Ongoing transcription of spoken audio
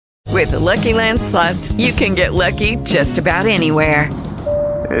With Lucky Land Slots, you can get lucky just about anywhere.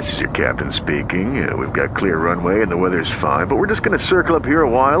 This is your captain speaking. We've got clear runway and the weather's fine, but we're just going to circle up here a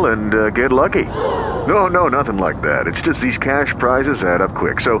while and get lucky. No, nothing like that. It's just these cash prizes add up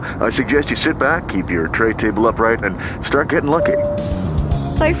quick. So I suggest you sit back, keep your tray table upright, and start getting lucky.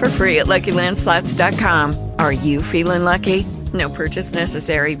 Play for free at LuckyLandSlots.com. Are you feeling lucky? No purchase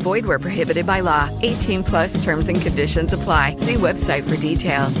necessary. Void where prohibited by law. 18 plus terms and conditions apply. See website for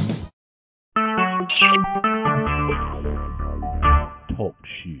details. Talk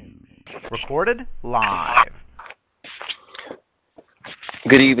shoes. Recorded live.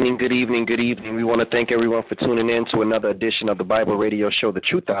 Good evening. We want to thank everyone for tuning in to another edition of the Bible radio show, The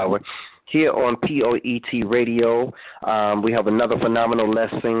Truth Hour, here on POET Radio. We have another phenomenal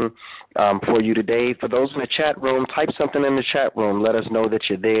lesson for you today. For those in the chat room, type something in the chat room. Let us know that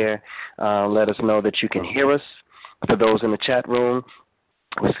you're there. Let us know that you can hear us. For those in the chat room,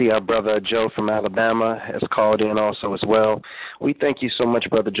 we see our brother Joe from Alabama has called in also as well. We thank you so much,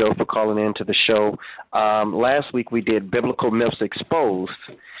 Brother Joe, for calling in to the show. Last week we did Biblical Myths Exposed,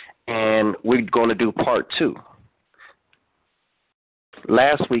 and we're going to do part 2.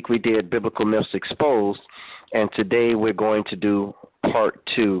 Last week we did Biblical Myths Exposed, and today we're going to do part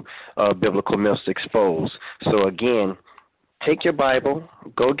 2 of Biblical Myths Exposed. So again, take your Bible,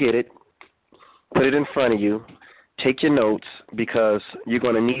 go get it, put it in front of you. Take your notes, because you're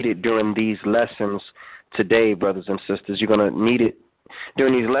going to need it during these lessons today, brothers and sisters. You're going to need it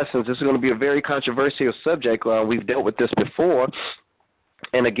during these lessons. This is going to be a very controversial subject. We've dealt with this before.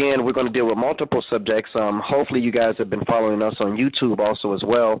 And, again, we're going to deal with multiple subjects. Hopefully you guys have been following us on YouTube also as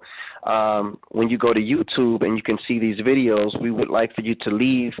well. When you go to YouTube and you can see these videos, we would like for you to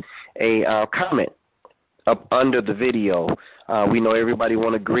leave a comment up under the video. We know everybody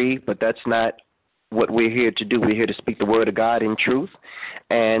won't agree, but that's not what we're here to do. We're here to speak the word of God in truth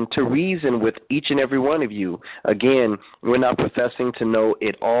and to reason with each and every one of you. Again, we're not professing to know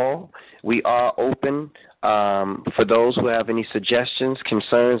it all. We are open for those who have any suggestions,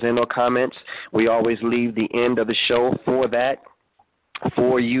 concerns, and or comments. We always leave the end of the show for that,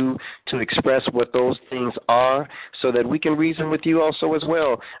 for you to express what those things are so that we can reason with you also as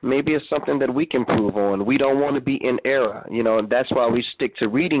well. Maybe it's something that we can prove on. We don't want to be in error, and that's why we stick to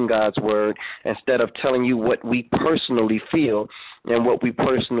reading God's word instead of telling you what we personally feel and what we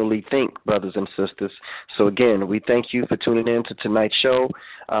personally think, brothers and sisters. So again, we thank you for tuning in to tonight's show.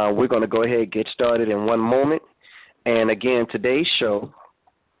 We're going to go ahead and get started in one moment. And again, today's show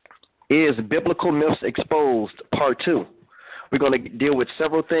is Biblical Myths Exposed, Part 2. We're going to deal with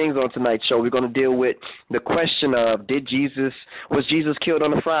several things on tonight's show. We're going to deal with the question of was Jesus killed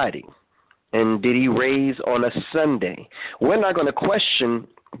on a Friday? And did he raise on a Sunday? We're not going to question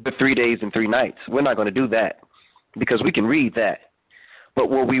the 3 days and 3 nights. We're not going to do that because we can read that. But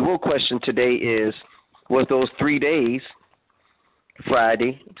what we will question today is, was those 3 days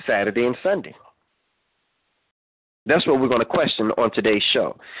Friday, Saturday, and Sunday? That's what we're going to question on today's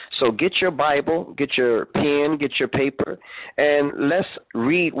show. So get your Bible, get your pen, get your paper, and let's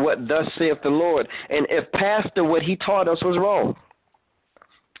read what thus saith the Lord. And if Pastor, what he taught us was wrong,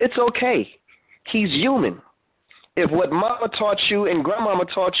 it's okay. He's human. If what Mama taught you and Grandmama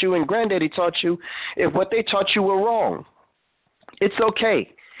taught you and Granddaddy taught you, if what they taught you were wrong, it's okay.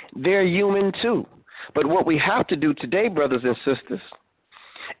 They're human too. But what we have to do today, brothers and sisters,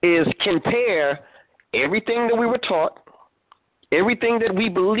 is compare everything that we were taught, everything that we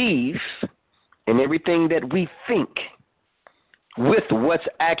believe, and everything that we think with what's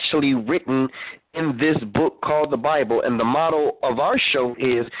actually written in this book called the Bible. And the motto of our show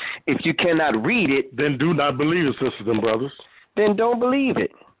is, if you cannot read it, then do not believe it, sisters and brothers. Then don't believe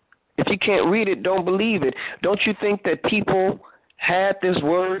it. If you can't read it, don't believe it. Don't you think that people had this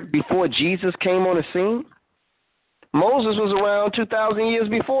word before Jesus came on the scene? Moses was around 2,000 years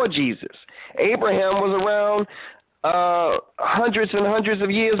before Jesus. Abraham was around hundreds and hundreds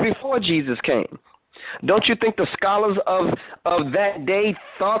of years before Jesus came. Don't you think the scholars of that day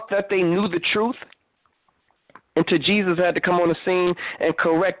thought that they knew the truth? Until Jesus had to come on the scene and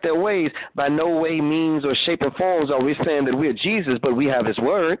correct their ways. By no way, means, or shape and forms are we saying that we're Jesus, but we have his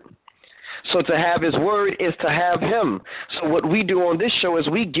word. So to have his word is to have him. So what we do on this show is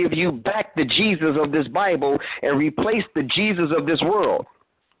we give you back the Jesus of this Bible and replace the Jesus of this world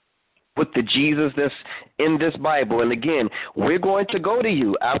with the Jesus that's in this Bible. And again, we're going to go to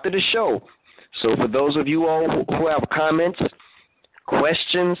you after the show. So for those of you all who have comments,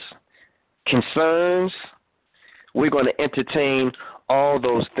 questions, concerns, we're going to entertain all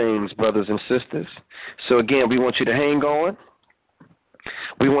those things, brothers and sisters. So again, we want you to hang on.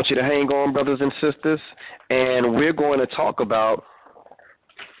 We want you to hang on, brothers and sisters, and we're going to talk about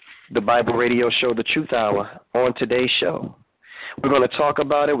the Bible radio show, The Truth Hour, on today's show. We're going to talk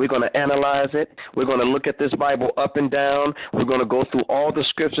about it. We're going to analyze it. We're going to look at this Bible up and down. We're going to go through all the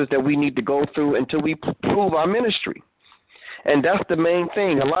scriptures that we need to go through until we prove our ministry. And that's the main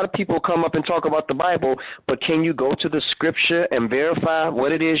thing. A lot of people come up and talk about the Bible, but can you go to the scripture and verify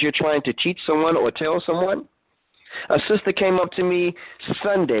what it is you're trying to teach someone or tell someone? A sister came up to me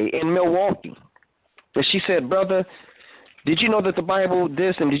Sunday in Milwaukee, and she said, "Brother, did you know that the Bible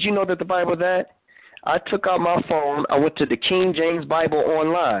this and did you know that the Bible that?" I took out my phone. I went to the King James Bible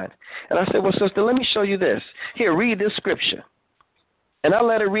online, and I said, "Well, sister, let me show you this. Here, read this scripture." And I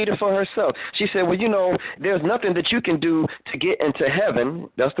let her read it for herself. She said, "Well, you know, there's nothing that you can do to get into heaven."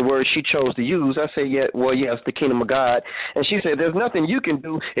 That's the word she chose to use. I said, "Yeah, well, yes, the kingdom of God." And she said, "There's nothing you can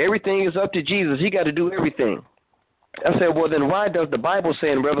do. Everything is up to Jesus. He got to do everything." I said, "Well, then why does the Bible say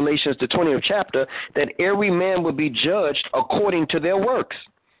in Revelations, the 20th chapter, that every man will be judged according to their works?"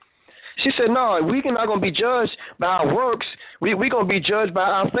 She said, "No, we're not going to be judged by our works. We're going to be judged by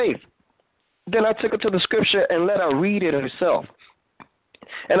our faith." Then I took her to the scripture and let her read it herself.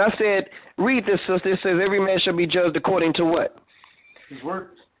 And I said, "Read this, sister. It says every man shall be judged according to what?" His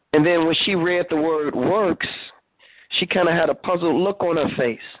works. And then when she read the word works, she kind of had a puzzled look on her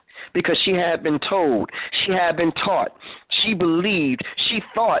face because she had been told, she had been taught, she believed, she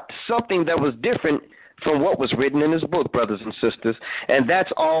thought something that was different from what was written in this book, brothers and sisters. And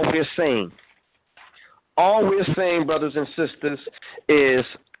that's all we're saying. All we're saying, brothers and sisters, is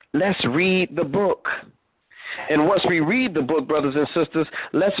let's read the book. And once we read the book, brothers and sisters,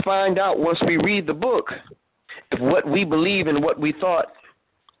 let's find out once we read the book if what we believe and what we thought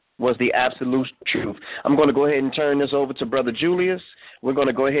was the absolute truth. I'm going to go ahead and turn this over to Brother Julius. We're going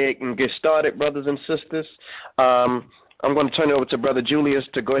to go ahead and get started, brothers and sisters. I'm going to turn it over to Brother Julius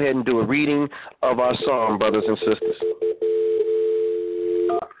to go ahead and do a reading of our psalm, brothers and sisters.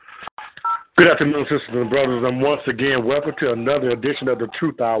 Good afternoon, sisters and brothers, and once again, welcome to another edition of the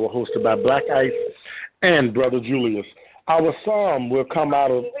Truth Hour hosted by Black Ice and Brother Julius. Our psalm will come out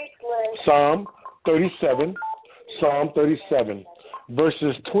of Psalm 37,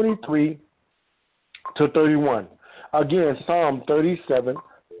 verses 23 to 31. Again, Psalm 37,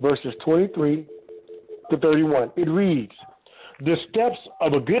 verses 23 to 31. It reads, "The steps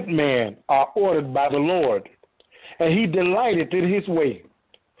of a good man are ordered by the Lord, and he delighteth in his way.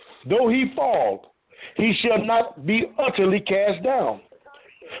 Though he fall, he shall not be utterly cast down.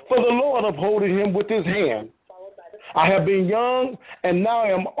 For the Lord upholdeth him with his hand. I have been young, and now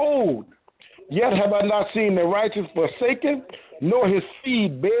am old. Yet have I not seen the righteous forsaken, nor his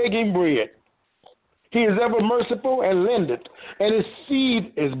seed begging bread. He is ever merciful and lendeth, and his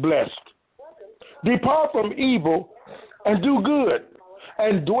seed is blessed. Depart from evil, and do good,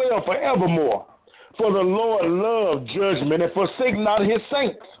 and dwell forevermore. For the Lord loveth judgment, and forsake not his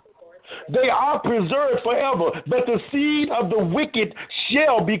saints. They are preserved forever, but the seed of the wicked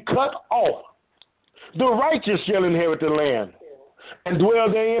shall be cut off. The righteous shall inherit the land, and dwell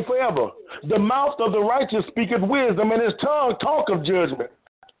therein forever. The mouth of the righteous speaketh wisdom, and his tongue talketh judgment.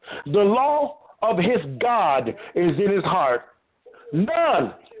 The law of his God is in his heart.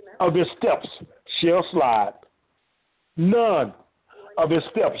 None of his steps shall slide. None of his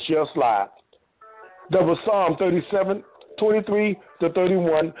steps shall slide." That was Psalm 37, 23 to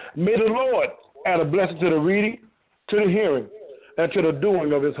 31. May the Lord add a blessing to the reading, to the hearing, and to the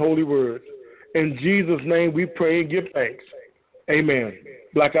doing of his holy word. In Jesus' name we pray and give thanks. Amen.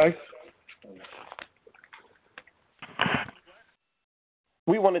 Black Ice.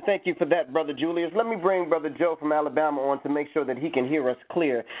 We want to thank you for that, Brother Julius. Let me bring Brother Joe from Alabama on to make sure that he can hear us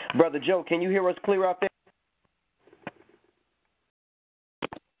clear. Brother Joe, can you hear us clear out there?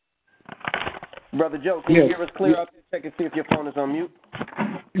 Brother Joe, can you hear us clear out there? Check and see if your phone is on mute.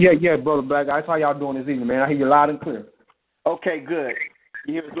 Yeah, Brother Black Ice. How y'all doing this evening, man? I hear you loud and clear. Okay, good.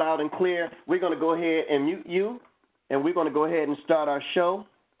 You hear us loud and clear. We're going to go ahead and mute you, and we're going to go ahead and start our show.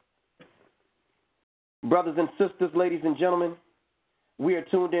 Brothers and sisters, ladies and gentlemen, we are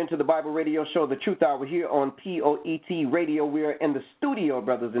tuned in to the Bible radio show, The Truth Hour, here on POET Radio. We are in the studio,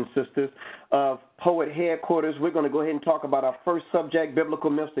 brothers and sisters, of Poet Headquarters. We're going to go ahead and talk about our first subject, Biblical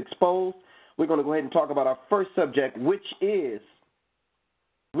Myths Exposed. We're going to go ahead and talk about our first subject, which is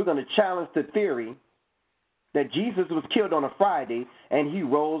we're going to challenge the theory that Jesus was killed on a Friday and he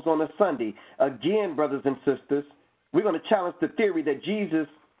rose on a Sunday. Again, brothers and sisters, we're going to challenge the theory that Jesus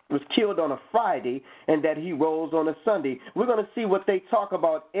was killed on a Friday and that he rose on a Sunday. We're going to see what they talk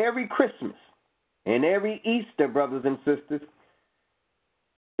about every Christmas and every Easter, brothers and sisters,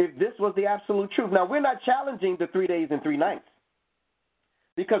 if this was the absolute truth. Now, we're not challenging the 3 days and 3 nights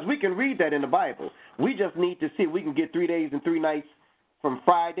because we can read that in the Bible. We just need to see if we can get 3 days and 3 nights from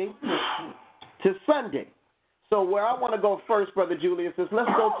Friday to Sunday. So where I want to go first, Brother Julius, is let's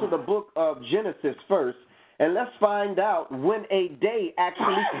go to the book of Genesis first, and let's find out when a day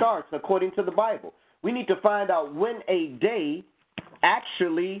actually starts according to the Bible. We need to find out when a day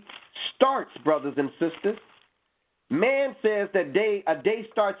actually starts, brothers and sisters. Man says that a day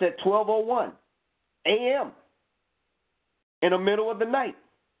starts at 12:01 a.m. in the middle of the night.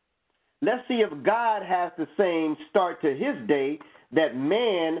 Let's see if God has the same start to his day that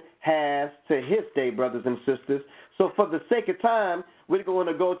man has to his day, brothers and sisters. So for the sake of time, we're going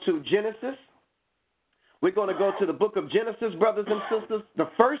to go to Genesis. We're going to go to the book of Genesis, brothers and sisters, the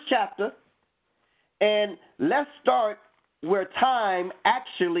first chapter. And let's start where time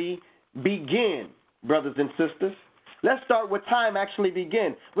actually begins, brothers and sisters. Let's start where time actually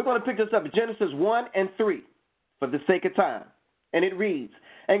begins. We're going to pick this up in Genesis 1 and 3 for the sake of time. And it reads,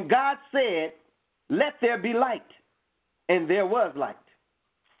 "And God said, let there be light. And there was light.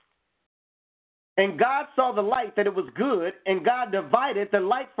 And God saw the light that it was good, and God divided the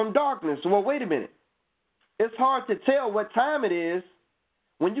light from darkness." Well, wait a minute. It's hard to tell what time it is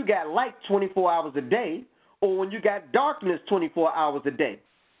when you got light 24 hours a day or when you got darkness 24 hours a day.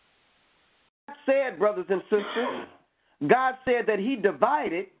 God said, brothers and sisters, God said that he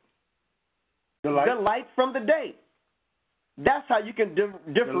divided the light from the day. That's how you can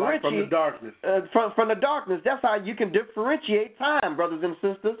differentiate from the darkness. From the darkness. That's how you can differentiate time, brothers and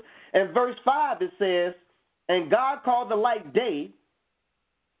sisters. In verse 5 it says, "And God called the light day,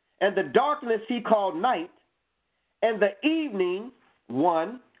 and the darkness he called night, and the evening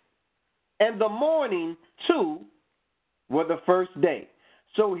 1, and the morning 2 were the first day."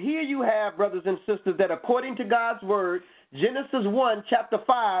 So here you have, brothers and sisters, that according to God's word, Genesis 1, chapter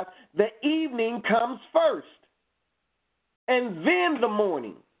 5, the evening comes first, and then the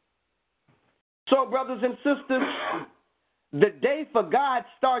morning. So, brothers and sisters, the day for God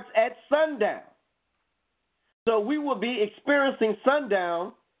starts at sundown. So we will be experiencing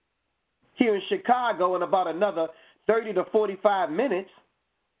sundown here in Chicago in about another 30 to 45 minutes.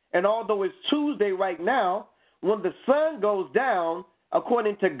 And although it's Tuesday right now, when the sun goes down,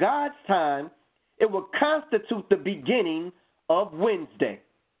 according to God's time, it will constitute the beginning of Wednesday.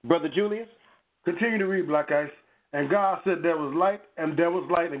 Brother Julius? Continue to read, Black Ice. "And God said there was light, and there was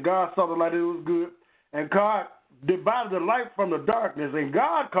light, and God saw the light, and it was good. And God divided the light from the darkness, and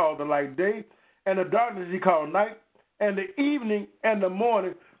God called the light day, and the darkness he called night, and the evening and the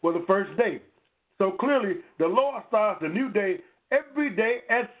morning were the first day." So clearly, the Lord starts a new day every day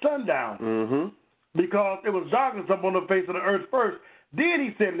at sundown, because it was darkness up on the face of the earth first. Then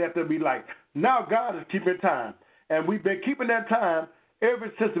he said, "Let there be light." Now God is keeping time, and we've been keeping that time ever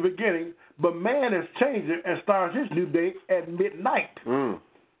since the beginning, but man has changed it and starts his new day at midnight.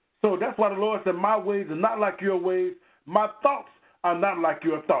 So that's why the Lord said, "My ways are not like your ways. My thoughts are not like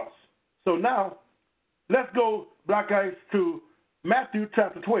your thoughts." So now, let's go, Black Ice, to Matthew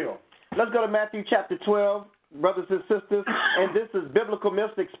chapter 12. Let's go to Matthew chapter 12, brothers and sisters, and this is Biblical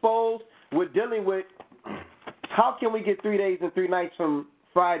Myths Exposed. We're dealing with how can we get 3 days and 3 nights from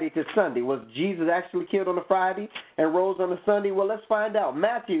Friday to Sunday? Was Jesus actually killed on a Friday and rose on a Sunday? Well, let's find out.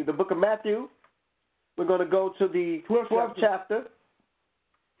 Matthew, the book of Matthew. We're going to go to the 12th chapter.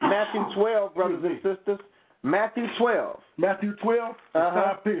 Matthew 12, brothers and sisters. Matthew 12. Matthew 12,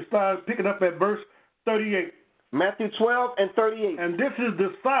 start picking up at verse 38. Matthew 12 and 38. "And this is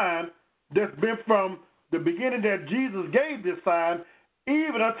the sign that's been from the beginning that Jesus gave this sign,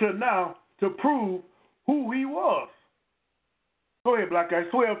 even until now, to prove who he was." Go ahead, Black Guy,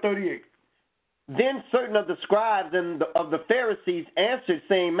 12:38. "Then certain of the scribes and of the Pharisees answered,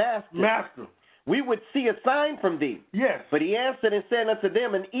 saying, Master, we would see a sign from thee. Yes. But he answered and said unto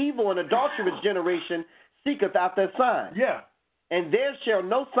them, An evil and adulterous generation seeketh after a sign. Yeah. And there shall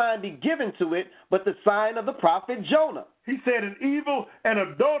no sign be given to it, but the sign of the prophet Jonah." He said, "An evil and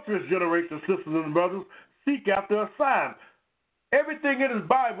adulterous generation, sisters and brothers, seek after a sign." Everything in his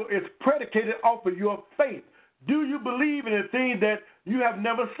Bible is predicated off of your faith. Do you believe in a thing that you have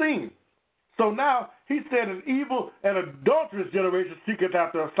never seen? So now he said, "An evil and adulterous generation seeketh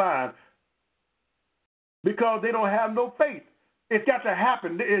after a sign," because they don't have no faith. It's got to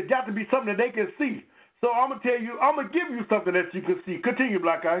happen. It's got to be something that they can see. So I'm going to tell you, I'm going to give you something that you can see. Continue,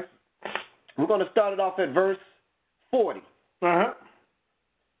 Black Ice. We're going to start it off at verse 40.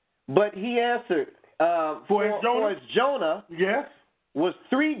 "But he answered, for as Jonah yes, was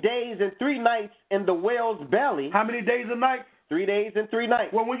 3 days and 3 nights in the whale's belly." How many days and nights? 3 days and 3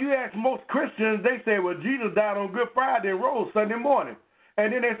 nights. Well, when you ask most Christians, they say, well, Jesus died on Good Friday and rose Sunday morning.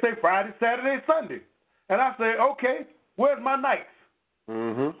 And then they say Friday, Saturday, Sunday. And I say, okay, where's my nights?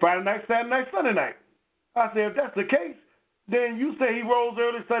 Friday night, Saturday night, Sunday night. I say, if that's the case, then you say he rose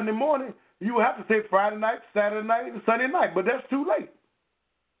early Sunday morning, you would have to say Friday night, Saturday night, and Sunday night. But that's too late.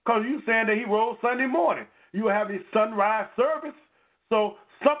 Because you're saying that he rose Sunday morning. You have his sunrise service. So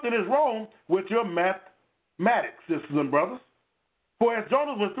something is wrong with your mathematics, sisters and brothers. For as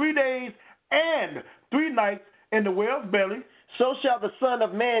Jonas was 3 days and 3 nights in the whale's belly, so shall the Son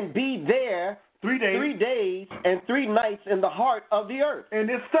of Man be there 3 days. 3 days and 3 nights in the heart of the earth. In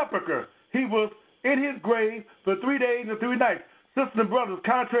his sepulchre, he was in his grave for 3 days and 3 nights. Sisters and brothers,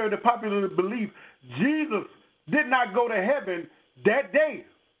 contrary to popular belief, Jesus did not go to heaven that day.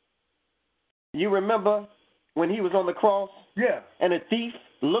 You remember when he was on the cross? Yeah. And a thief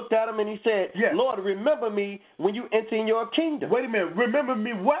looked at him and he said, yes. Lord, remember me when you enter in your kingdom. Wait a minute. Remember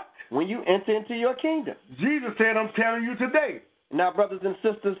me what? When you enter into your kingdom. Jesus said, I'm telling you today. Now, brothers and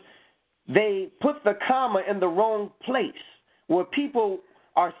sisters, they put the comma in the wrong place, where people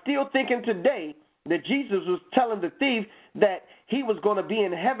are still thinking today that Jesus was telling the thief that he was going to be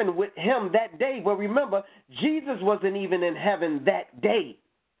in heaven with him that day. But remember, Jesus wasn't even in heaven that day.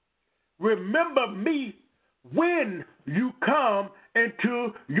 Remember me when you come into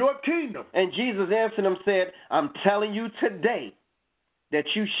your kingdom. And Jesus answered him, said, I'm telling you today that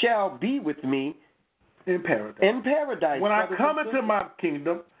you shall be with me in paradise. In paradise. When I come into my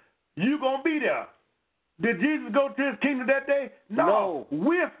kingdom, you're going to be there. Did Jesus go to his kingdom that day? No.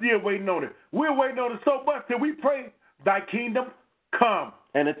 We're still waiting on it. We're waiting on it so much that we pray, thy kingdom come.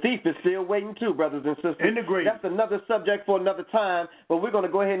 And the thief is still waiting too, brothers and sisters. In the grave. That's another subject for another time, but we're going to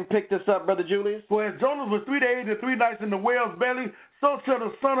go ahead and pick this up, Brother Julius. For as Jonas was 3 days and 3 nights in the whale's belly, so shall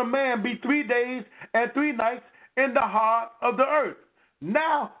the Son of Man be 3 days and 3 nights in the heart of the earth.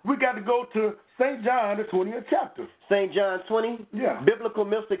 Now we got to go to St. John, the 20th chapter. St. John 20? Yeah. Biblical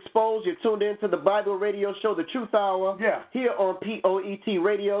Myths Exposed. You're tuned in to the Bible radio show, The Truth Hour. Yeah. Here on POET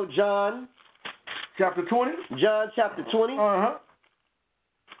Radio. John. Chapter 20? John chapter 20. Uh-huh.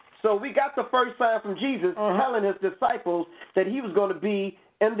 So we got the first sign from Jesus telling his disciples that he was going to be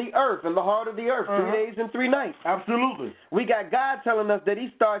in the earth, in the heart of the earth, 3 days and 3 nights. Absolutely. We got God telling us that he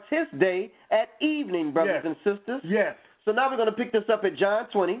starts his day at evening, brothers and sisters. Yes. So now we're going to pick this up at John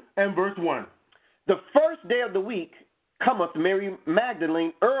 20. And verse 1. The first day of the week cometh Mary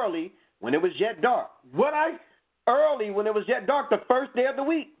Magdalene early when it was yet dark. What Early when it was yet dark, the first day of the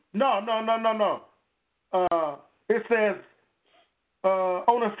week. No. It says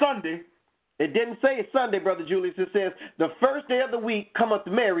on a Sunday. It didn't say it's Sunday, Brother Julius. It says, the first day of the week cometh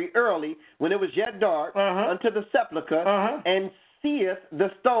Mary early when it was yet dark unto the sepulchre and seeth the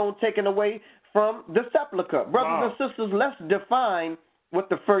stone taken away from the sepulchre. Brothers and sisters, let's define what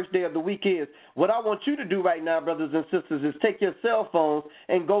the first day of the week is. What I want you to do right now, brothers and sisters, is take your cell phones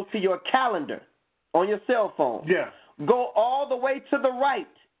and go to your calendar on your cell phone. Yeah. Go all the way to the right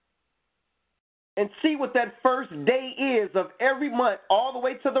and see what that first day is of every month, all the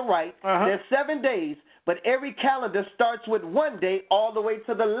way to the right. There's 7 days, but every calendar starts with 1 day all the way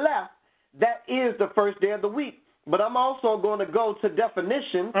to the left. That is the first day of the week. But I'm also going to go to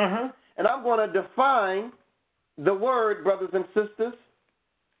definition, and I'm going to define the word, brothers and sisters.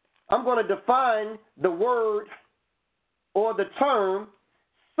 I'm going to define the word or the term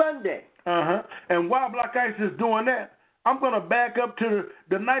Sunday. And while Black Ice is doing that, I'm going to back up to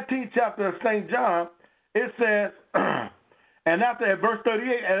the 19th chapter of St. John. It says, and after, at verse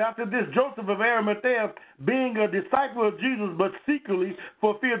 38, and after this, Joseph of Arimathea, being a disciple of Jesus, but secretly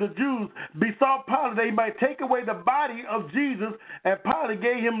for fear of the Jews, besought Pilate that he might take away the body of Jesus, and Pilate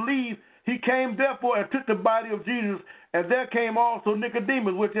gave him leave. He came therefore and took the body of Jesus, and there came also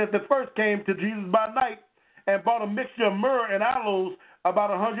Nicodemus, which at the first came to Jesus by night, and bought a mixture of myrrh and aloes, about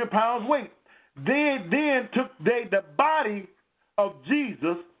 100 pounds weight. Then took they the body of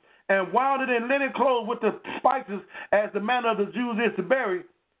Jesus and wound it in linen clothes with the spices, as the manner of the Jews is to bury.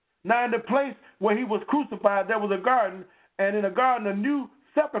 Now in the place where he was crucified there was a garden, and in a garden a new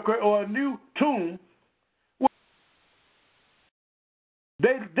sepulchre or a new tomb.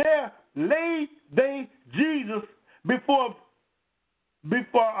 There laid they Jesus therefore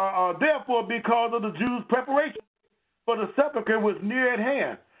because of the Jews' preparation for the sepulchre was near at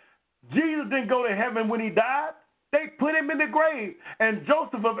hand. Jesus didn't go to heaven when he died. They put him in the grave. And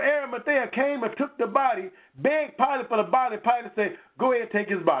Joseph of Arimathea came and took the body, begged Pilate for the body. Pilate said, go ahead and take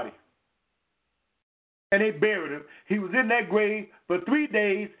his body. And they buried him. He was in that grave for 3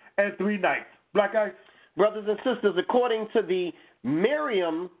 days and 3 nights. Black Ice? Brothers and sisters, according to the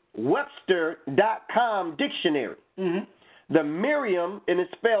Merriam-Webster.com dictionary, the Merriam, and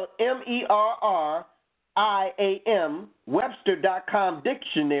it's spelled Merriam, Webster.com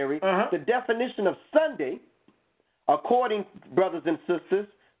dictionary, the definition of Sunday, according, brothers and sisters,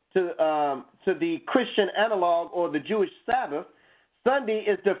 to to the Christian analog or the Jewish Sabbath, Sunday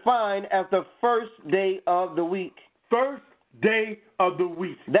is defined as the first day of the week. First day of the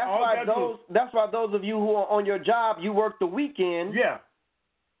week. That's why those of you who are on your job, you work the weekend. Yeah.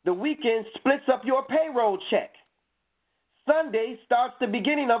 The weekend splits up your payroll check. Sunday starts the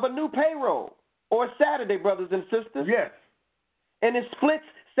beginning of a new payroll, or Saturday, brothers and sisters. Yes. And it splits,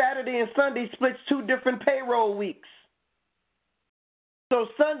 Saturday and Sunday splits 2 different payroll weeks. So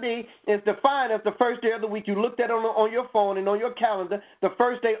Sunday is defined as the first day of the week. You looked at it on your phone and on your calendar, the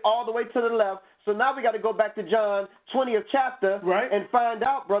first day all the way to the left. So now we got to go back to John 20th chapter and find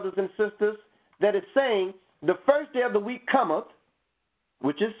out, brothers and sisters, that it's saying the first day of the week cometh,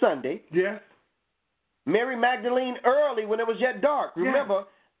 which is Sunday. Yes. Mary Magdalene early when it was yet dark. Remember,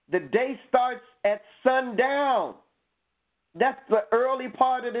 the day starts at sundown. That's the early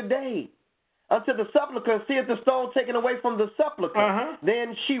part of the day. Until the supplicant seeth the stone taken away from the supplicant.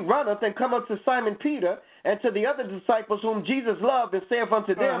 Then she runneth and cometh to Simon Peter and to the other disciples whom Jesus loved, and saith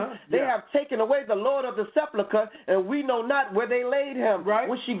unto them, They have taken away the Lord of the sepulchre, and we know not where they laid him. Right.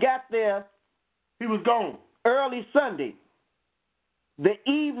 When she got there, he was gone. Early Sunday. The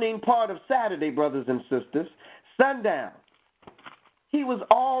evening part of Saturday, brothers and sisters, sundown. He was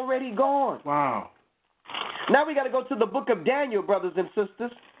already gone. Wow. Now we got to go to the book of Daniel, brothers and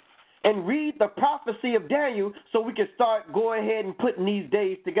sisters, and read the prophecy of Daniel so we can start going ahead and putting these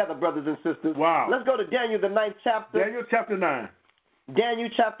days together, brothers and sisters. Wow. Let's go to Daniel, the 9th chapter. Daniel chapter 9. Daniel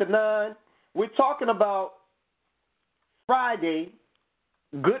chapter 9. We're talking about Friday,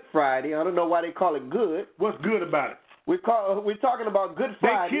 Good Friday. I don't know why they call it good. What's good about it? We're talking about Good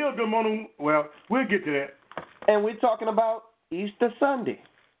Friday. They killed them on them. Well, we'll get to that. And we're talking about Easter Sunday.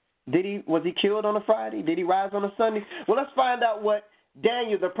 Was he killed on a Friday? Did he rise on a Sunday? Well, let's find out what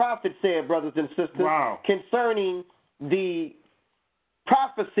Daniel the prophet said, brothers and sisters, concerning the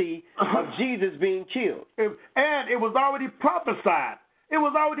prophecy of Jesus being killed. And it was already prophesied. It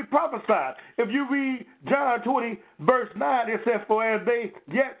was already prophesied. If you read John 20, verse 9, it says, For as they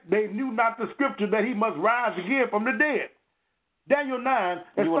knew not the scripture that he must rise again from the dead. Daniel 9.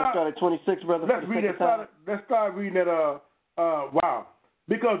 You want to start at 26, brother? Let's read that. Let's start reading that. Wow.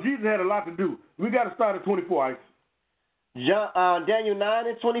 Because Jesus had a lot to do. We got to start at 24, Ice. Daniel 9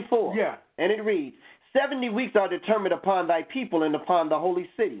 and 24. Yeah. And it reads, 70 weeks are determined upon thy people and upon the holy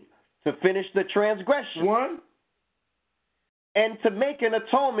city to finish the transgression. 1. And to make an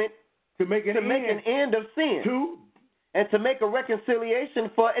atonement, to make an end of sin. 2. And to make a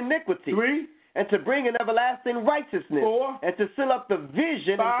reconciliation for iniquity. 3. And to bring an everlasting righteousness. 4. And to seal up the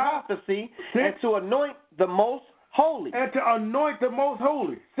vision 5. and prophecy. 6. And to anoint the most holy. And to anoint the most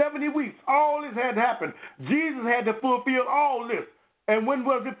holy. 70 weeks. All this had to happen. Jesus had to fulfill all this. And when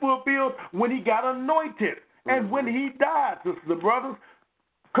was it fulfilled? When he got anointed. And when he died, sisters and brothers.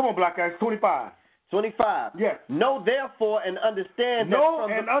 Come on, Black Guys, 25. 25. Yes. Know therefore and understand.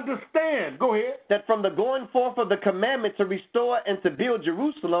 Understand. Go ahead. That from the going forth of the commandment to restore and to build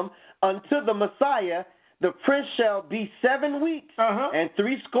Jerusalem unto the Messiah, the prince shall be 7 weeks and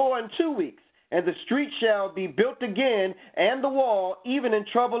 62 weeks. And the street shall be built again, and the wall, even in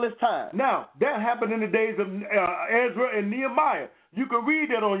troublous times. Now, that happened in the days of Ezra and Nehemiah. You can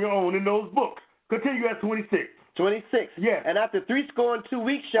read that on your own in those books. Continue at 26. 26. Yes. And after 62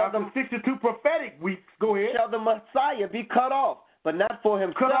 weeks shall the 62 prophetic weeks. Go ahead. Shall the Messiah be cut off, but not for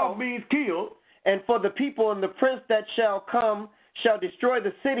himself. Cut off means killed. And for the people, and the prince that shall come shall destroy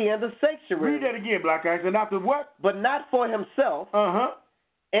the city and the sanctuary. Read that again, Black Guys. And after what? But not for himself.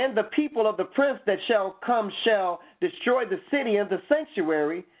 And the people of the prince that shall come shall destroy the city and the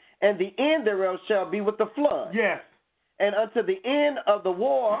sanctuary, and the end thereof shall be with the flood. Yes. And unto the end of the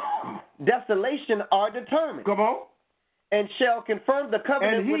war, desolation are determined. Come on. And shall confirm the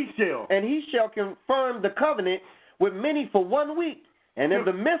covenant. And he shall confirm the covenant with many for 1 week. And in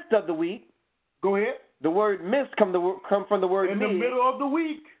the midst of the week. Go ahead. The word midst come from the word mid. In the middle of the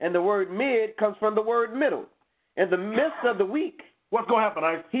week. And the word mid comes from the word middle. In the midst of the week. What's going to happen,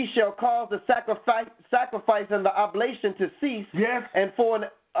 Ice? He shall cause the sacrifice and the oblation to cease. Yes. And for an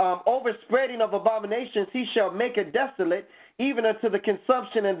overspreading of abominations, he shall make it desolate, even unto the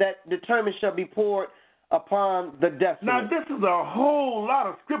consumption, and that determined shall be poured upon the desolate. Now, this is a whole lot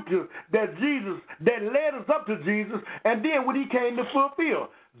of scripture that led us up to Jesus, and then when he came to fulfill.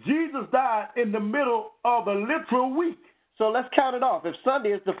 Jesus died in the middle of a literal week. So let's count it off. If Sunday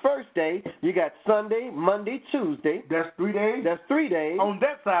is the first day, you got Sunday, Monday, Tuesday. That's 3 days. That's 3 days. On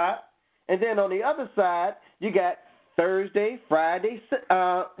that side. And then on the other side, you got Thursday, Friday.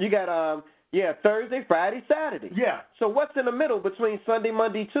 Thursday, Friday, Saturday. Yeah. So what's in the middle between Sunday,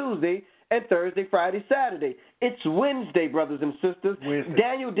 Monday, Tuesday, and Thursday, Friday, Saturday? It's Wednesday, brothers and sisters. Wednesday.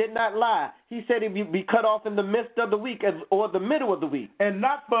 Daniel did not lie. He said he'd be cut off in the midst of the week or the middle of the week. And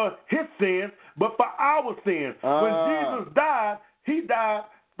not for his sins, but for our sins. When Jesus died, he died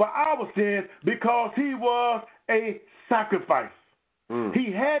for our sins because he was a sacrifice.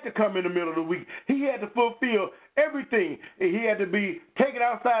 He had to come in the middle of the week. He had to fulfill everything. He had to be taken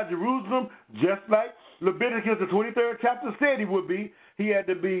outside Jerusalem, just like Leviticus, the 23rd chapter, said he would be. He had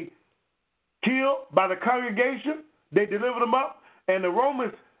to be killed by the congregation. They delivered him up, and the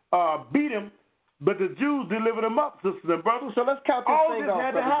Romans beat him, but the Jews delivered him up, sisters and brothers. So let's count this thing off, had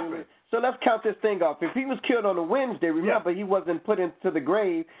to Brother happen. Julius. So let's count this thing off. If he was killed on a Wednesday, remember, he wasn't put into the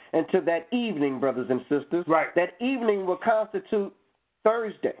grave until that evening, brothers and sisters. Right. That evening will constitute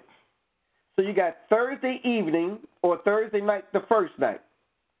Thursday. So you got Thursday evening or Thursday night, the first night.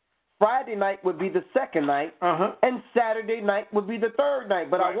 Friday night would be the second night, and Saturday night would be the third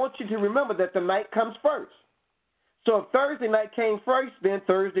night. But I want you to remember that the night comes first. So if Thursday night came first, then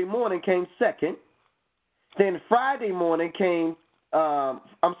Thursday morning came second. Then Friday morning came,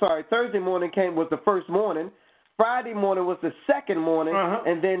 Thursday morning was the first morning. Friday morning was the second morning,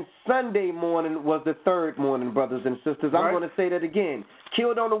 and then Sunday morning was the third morning, brothers and sisters. I'm going to say that again.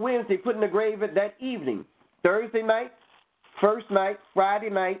 Killed on a Wednesday, put in the grave at that evening. Thursday night, first night, Friday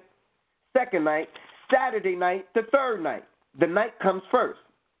night, second night, Saturday night, the third night. The night comes first.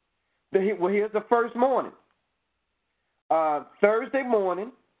 Here's the first morning. Thursday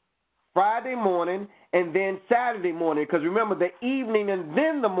morning, Friday morning, and then Saturday morning. Because remember, the evening and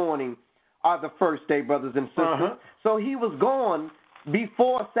then the morning are the first day, brothers and sisters. So he was gone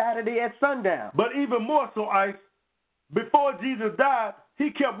before Saturday at sundown. But even more so, Ice, before Jesus died, he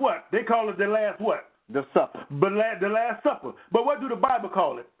kept what? They call it the last what? The supper. But the Last Supper. But what do the Bible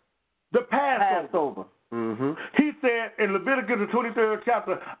call it? The Passover. He said in Leviticus, the 23rd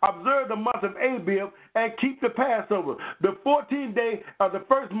chapter, observe the month of Abib and keep the Passover. The 14th day of the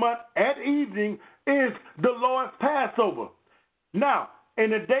first month at evening is the Lord's Passover. Now,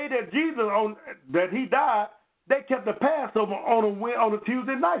 in the day that he died, they kept the Passover on a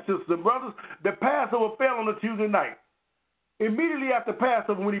Tuesday night, sisters and brothers. The Passover fell on a Tuesday night. Immediately after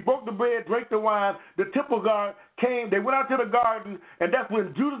Passover, when he broke the bread, drank the wine, the temple guard came. They went out to the garden, and that's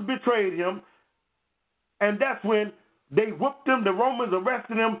when Judas betrayed him. And that's when they whipped him. The Romans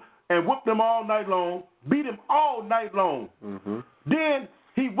arrested him and whipped him all night long, beat him all night long. Then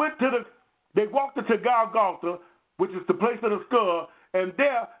he they walked into Golgotha, which is the place of the skull, and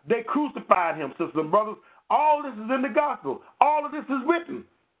there they crucified him, sisters and brothers. All this is in the gospel. All of this is written.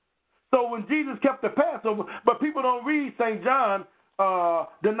 So when Jesus kept the Passover, but people don't read St. John,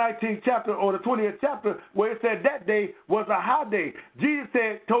 the 19th chapter or the 20th chapter, where it said that day was a high day. Jesus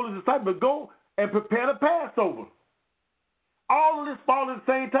told his disciples, go and prepare the Passover. All of this falls at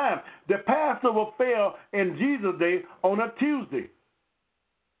the same time. The Passover fell in Jesus' day on a Tuesday.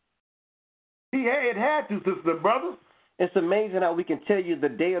 It had to, sisters and brothers. It's amazing how we can tell you the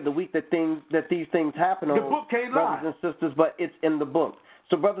day of the week that these things happen on. The book can't lie. Brothers and sisters, but it's in the book.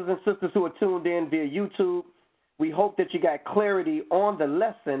 So brothers and sisters who are tuned in via YouTube, we hope that you got clarity on the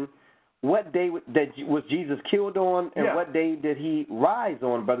lesson, what day that was Jesus killed on, and what day did he rise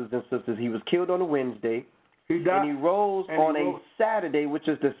on, brothers and sisters. He was killed on a Wednesday. He died, and he rose on a Saturday, which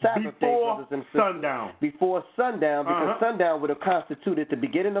is the Sabbath day, brothers and sisters. Before sundown, because sundown would have constituted the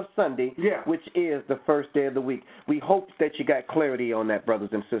beginning of Sunday, which is the first day of the week. We hope that you got clarity on that, brothers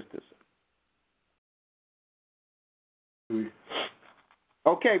and sisters.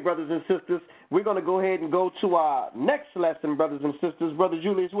 Okay, brothers and sisters, we're going to go ahead and go to our next lesson, brothers and sisters. Brother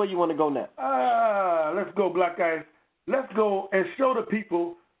Julius, where you want to go now? Let's go, Black Guys. Let's go and show the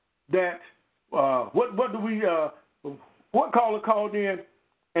people that what caller called in,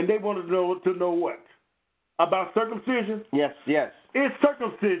 and they wanted to know what? About circumcision? Yes. Is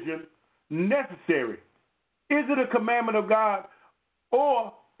circumcision necessary? Is it a commandment of God,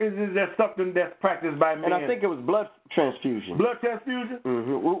 or is it just something that's practiced by men? And I think it was blood transfusion. Blood transfusion?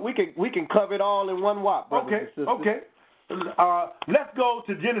 Mm-hmm. We can cover it all in one whop, brothers and sisters. Okay. Let's go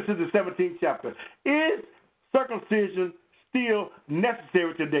to Genesis, the 17th chapter. Is circumcision still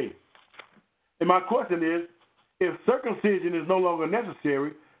necessary today? And my question is, if circumcision is no longer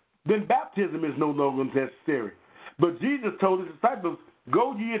necessary, then baptism is no longer necessary. But Jesus told his disciples,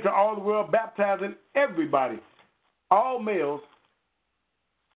 go ye into all the world, baptizing everybody, all males,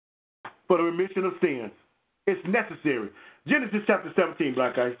 for the remission of sins. It's necessary. Genesis chapter 17,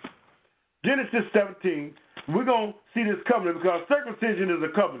 Black Guys. Genesis 17, we're going to see this covenant because circumcision is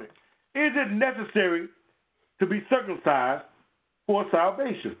a covenant. Is it necessary to be circumcised for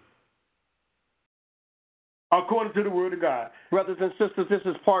salvation? according to the Word of God. Brothers and sisters, this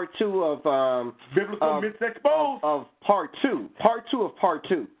is part 2 of Biblical Myths Exposed. Of part 2. Part 2 of part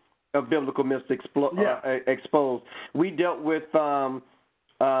 2 of Biblical Myths Exposed. We dealt with the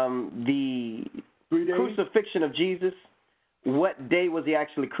crucifixion of Jesus. What day was he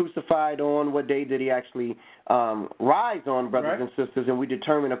actually crucified on? What day did he actually rise on, brothers and sisters? And we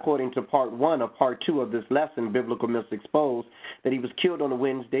determined, according to part 1 of part 2 of this lesson, Biblical Myths Exposed, that he was killed on a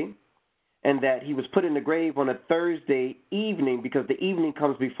Wednesday and that he was put in the grave on a Thursday evening, because the evening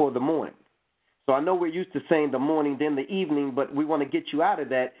comes before the morning. So I know we're used to saying the morning, then the evening, but we want to get you out of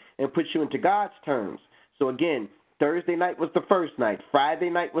that and put you into God's terms. So again, Thursday night was the first night. Friday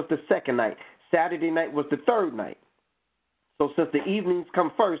night was the second night. Saturday night was the third night. So since the evenings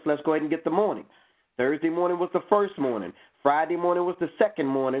come first, let's go ahead and get the morning. Thursday morning was the first morning. Friday morning was the second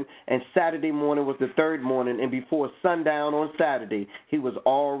morning. And Saturday morning was the third morning. And before sundown on Saturday, he was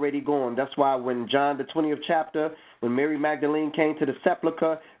already gone. That's why when John, the 20th chapter, when Mary Magdalene came to the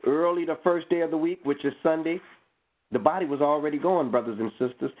sepulchre early the first day of the week, which is Sunday, the body was already gone, brothers and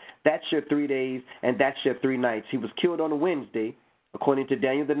sisters. That's your 3 days, and that's your 3 nights. He was killed on a Wednesday. According to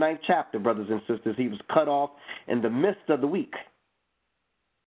Daniel, the 9th chapter, brothers and sisters, he was cut off in the midst of the week.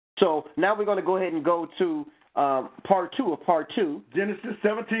 So now we're going to go ahead and go to part 2 of part 2. Genesis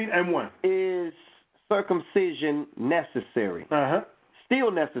 17:1. Is circumcision necessary?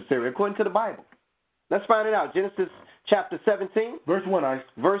 Still necessary, according to the Bible. Let's find it out. Genesis chapter 17. Verse 1, Ice.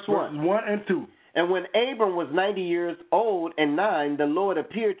 Verse 1. Verses 1 and 2. And when Abram was 90 years old and 9, the Lord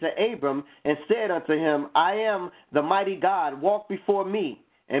appeared to Abram and said unto him, I am the mighty God, walk before me,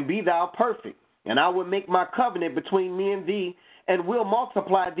 and be thou perfect. And I will make my covenant between me and thee, and will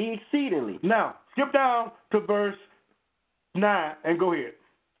multiply thee exceedingly. Now, skip down to verse 9 and go ahead.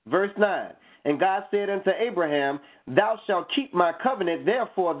 Verse 9. And God said unto Abraham, Thou shalt keep my covenant,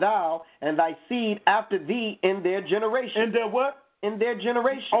 therefore thou and thy seed after thee in their generation. In their what? In their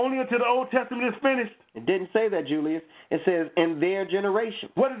generation. Only until the Old Testament is finished. It didn't say that, Julius. It says, in their generation.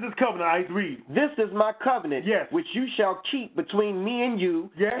 What is this covenant? I read. This is my covenant, which you shall keep between me and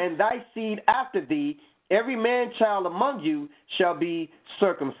you, and thy seed after thee. Every man-child among you shall be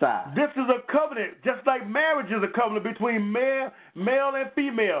circumcised. This is a covenant, just like marriage is a covenant between male and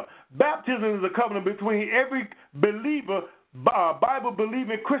female. Baptism is a covenant between every believer,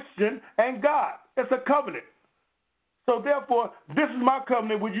 Bible-believing Christian, and God. It's a covenant. So therefore, this is my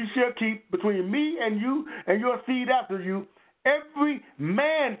covenant which you shall keep between me and you and your seed after you. Every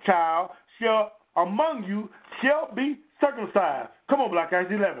man-child among you shall be circumcised. Come on, Black Eyes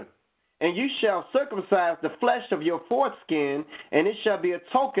 11. And you shall circumcise the flesh of your foreskin, and it shall be a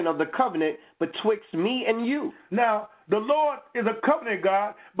token of the covenant betwixt me and you. Now, the Lord is a covenant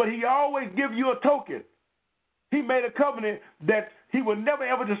God, but he always gives you a token. He made a covenant that he will never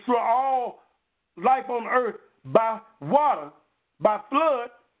ever destroy all life on earth by water, by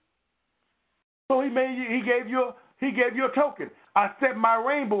flood. So he gave you a token. I set my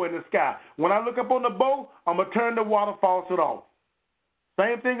rainbow in the sky. When I look up on the bow, I'm going to turn the water faucet off.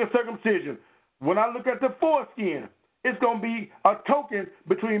 Same thing as circumcision. When I look at the foreskin, it's going to be a token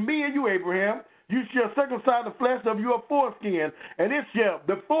between me and you, Abraham. You shall circumcise the flesh of your foreskin, and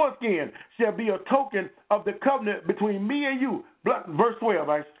the foreskin shall be a token of the covenant between me and you. Verse 12,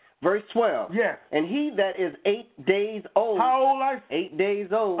 right? Verse 12. Yes. And he that is 8 days old. How old, like? 8 days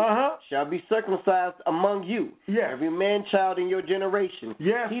old. Shall be circumcised among you. Yes. Every man-child in your generation.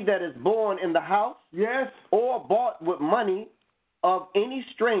 Yes. He that is born in the house. Yes. Or bought with money of any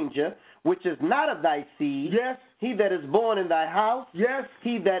stranger, which is not of thy seed. Yes. He that is born in thy house. Yes.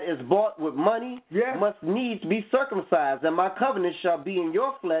 He that is bought with money. Yes. Must needs be circumcised, and my covenant shall be in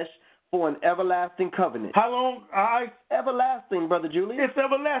your flesh for an everlasting covenant. How long? Everlasting, Brother Julius. It's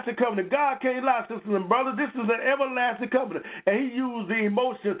everlasting covenant. God can't lie, sisters and brothers. This is an everlasting covenant. And he used the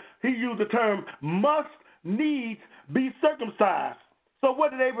emotion, he used the term must needs be circumcised. So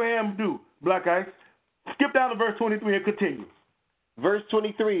what did Abraham do, Black Ice? Skip down to verse 23 and continue. Verse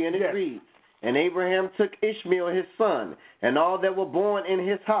 23, and it reads, And Abraham took Ishmael his son, and all that were born in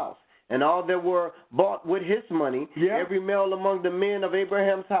his house, and all that were bought with his money, every male among the men of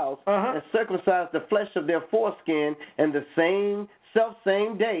Abraham's house, and circumcised the flesh of their foreskin, and the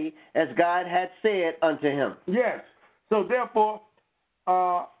same day as God had said unto him. Yes. So therefore,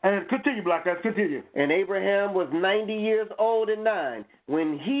 and continue, Black Eyes, continue. And Abraham was 90 years old and 9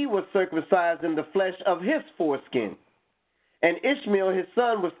 when he was circumcised in the flesh of his foreskin. And Ishmael his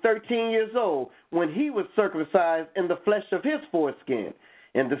son was 13 years old when he was circumcised in the flesh of his foreskin.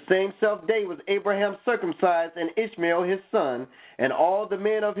 In the same self day was Abraham circumcised, and Ishmael his son, and all the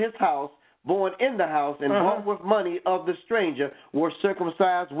men of his house, born in the house and bought with money of the stranger, were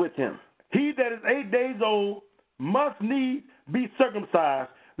circumcised with him. he that is 8 days old must needs be circumcised.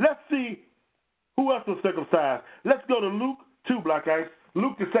 Let's see who else was circumcised. Let's go to Luke 2, Black Ice.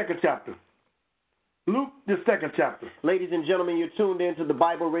 Luke, the 2nd chapter. Luke, the 2nd chapter. Ladies and gentlemen, you're tuned in to the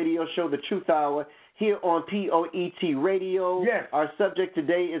Bible radio show, The Truth Hour, here on POET Radio. Yes. Our subject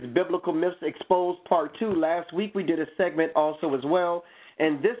today is Biblical Myths Exposed, Part 2. Last week we did a segment also as well,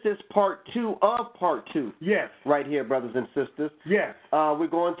 and this is Part 2 of Part 2. Yes. Right here, brothers and sisters. Yes. We're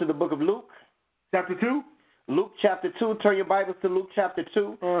going to the book of Luke. Chapter 2? Luke chapter 2. Turn your Bibles to Luke chapter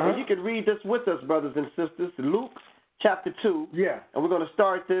 2. And you can read this with us, brothers and sisters. Luke chapter 2. Yeah. And we're going to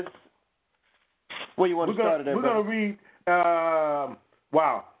start this. Where you want to start it at? We're going to read,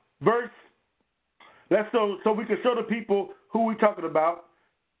 verse. So we can show the people who we're talking about.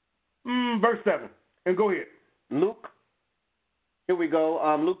 Verse 7. And go ahead. Luke. Here we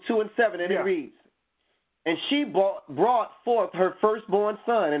go. Luke 2 and 7, and it reads, "And she brought forth her firstborn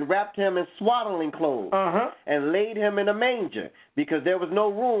son, and wrapped him in swaddling clothes, and laid him in a manger, because there was no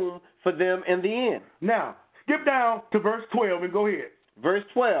room for them in the inn." Now, skip down to verse 12 and go ahead. Verse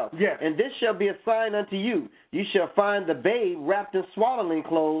 12. Yes. "And this shall be a sign unto you. You shall find the babe wrapped in swaddling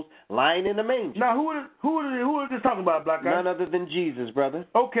clothes, lying in a manger." Now, who is this talking about, Black Guy? None other than Jesus, brother.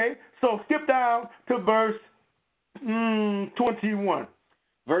 Okay, so skip down to verse 21.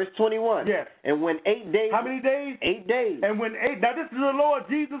 Verse 21. Yes. "And when 8 days..." How many days? 8 days. And when 8, now this is the Lord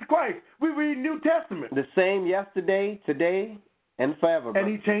Jesus Christ. We read New Testament. The same yesterday, today, and forever, brother.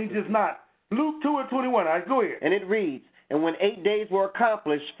 And he changes not. Luke 2 and 21. All right, go ahead. And it reads, "And when 8 days were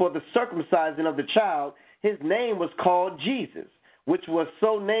accomplished for the circumcision of the child, his name was called Jesus, which was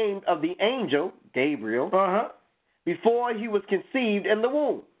so named of the angel, Gabriel, before he was conceived in the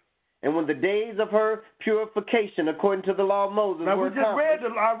womb. And when the days of her purification, according to the law of Moses, now were we just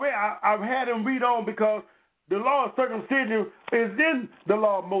accomplished..." I've had him read on because the law of circumcision is in the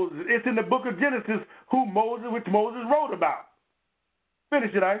law of Moses. It's in the book of Genesis, which Moses wrote about.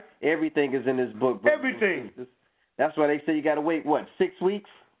 Finish it, Ike. Everything is in this book, brother. Everything. That's why they say you got to wait, 6 weeks?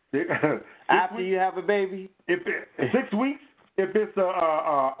 After you have a baby? 6 weeks, if it's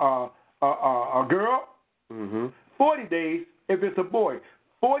a girl, 40 days if it's a boy.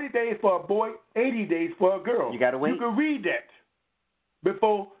 40 days for a boy, 80 days for a girl. You got to wait. You can read that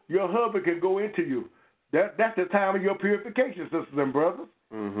before your husband can go into you. That's the time of your purification, sisters and brothers.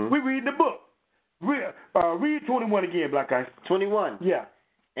 We read the book. Read 21 again, Black Ice. 21. Yeah.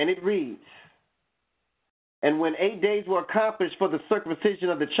 And it reads, "And when 8 days were accomplished for the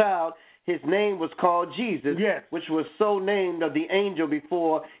circumcision of the child, his name was called Jesus, which was so named of the angel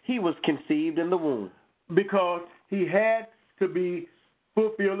before he was conceived in the womb." Because he had to be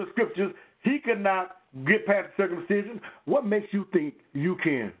fulfilled the scriptures. He could not get past circumcision. What makes you think you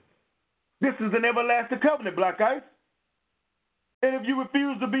can? This is an everlasting covenant, Black Ice. And if you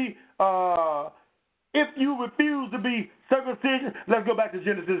refuse to be circumcision, let's go back to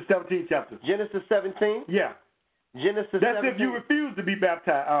Genesis 17 chapter. Genesis 17? Yeah. Genesis That's 17. if you refuse to be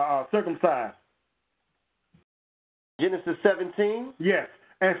baptized, circumcised. Genesis 17? Yes.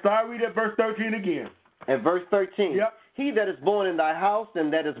 And start reading at verse 13 again. At verse 13. Yep. "He that is born in thy house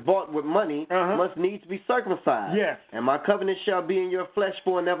and that is bought with money must needs be circumcised. Yes. And my covenant shall be in your flesh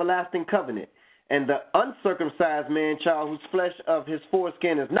for an everlasting covenant. And the uncircumcised man child whose flesh of his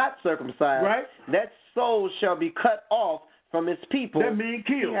foreskin is not circumcised, that soul shall be cut off from his people. That means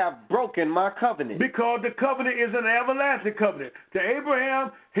killed. He have broken my covenant." Because the covenant is an everlasting covenant. To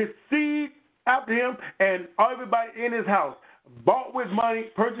Abraham, his seed after him, and everybody in his house. Bought with money,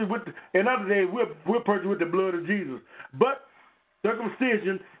 purchased with, in other days, we're purchased with the blood of Jesus. But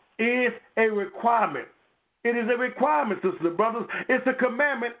circumcision is a requirement. It is a requirement, sisters and brothers. It's a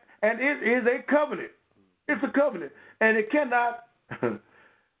commandment, and it is a covenant. It's a covenant. And it cannot...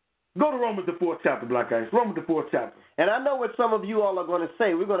 Go to Romans the 4th chapter, Black Ice. Romans the 4th chapter. And I know what some of you all are going to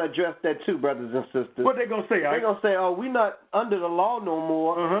say. We're going to address that too, brothers and sisters. What they going to say, Ike? They're going to say, "Oh, we're not under the law no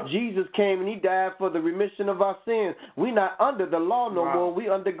more. Jesus came and he died for the remission of our sins. We're not under the law no more. We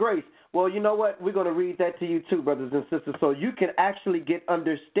under grace." Well, you know what? We're going to read that to you too, brothers and sisters, so you can actually get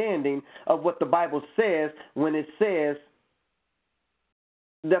understanding of what the Bible says when it says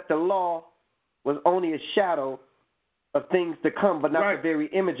that the law was only a shadow of things to come, but not the very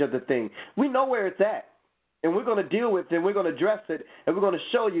image of the thing. We know where it's at, and we're going to deal with it, and we're going to address it, and we're going to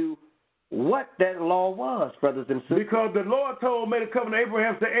show you what that law was, brothers and sisters. Because the Lord made a covenant to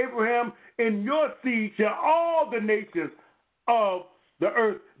Abraham, said, "Abraham, in your seed shall all the nations of the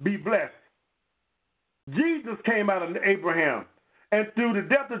earth be blessed." Jesus came out of Abraham, and through the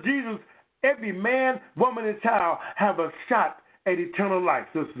death of Jesus, every man, woman, and child have a shot at eternal life,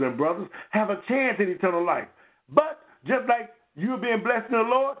 sisters and brothers, have a chance at eternal life. But just like you're being blessed in the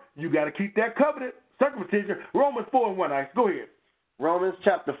Lord, you got to keep that covenant circumcision. Romans 4:1, Ice. Go ahead. Romans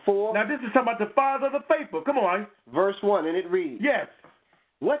chapter 4. Now, this is talking about the father of the faithful. Come on, Ice. Verse 1, and it reads. Yes.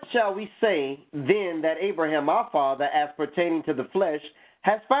 What shall we say then that Abraham our father, as pertaining to the flesh,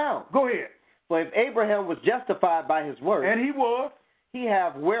 has found? Go ahead. For if Abraham was justified by his works, And he was. he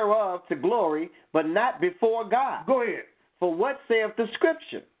have whereof to glory, but not before God. Go ahead. For what saith the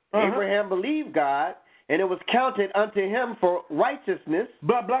Scripture? Abraham believed God, and it was counted unto him for righteousness.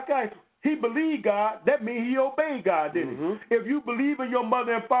 But Black Ice, he believed God. That means he obeyed God, didn't he? If you believe in your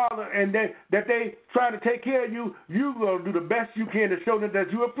mother and father and that they trying to take care of you, you're going to do the best you can to show them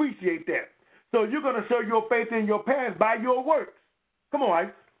that you appreciate that. So you're going to show your faith in your parents by your works. Come on,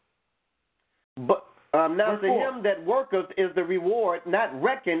 Ice. But now Verse to 4. him that worketh is the reward not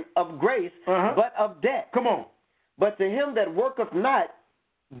reckoned of grace, but of debt. Come on. But to him that worketh not,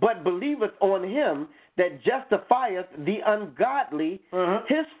 but believeth on him that justifieth the ungodly,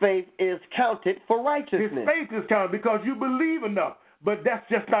 his faith is counted for righteousness. His faith is counted because you believe enough, but that's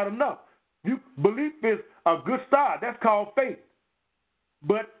just not enough. Belief is a good start. That's called faith.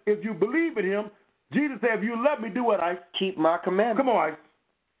 But if you believe in him, Jesus said, if you love me, do what, Ice? Keep my commandments. Come on, Ice.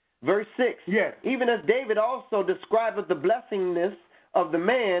 Verse 6. Yes. Even as David also describeth the blessingness of the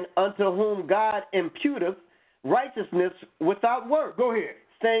man unto whom God imputeth righteousness without work. Go ahead.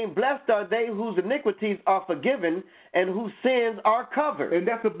 Saying, blessed are they whose iniquities are forgiven and whose sins are covered. And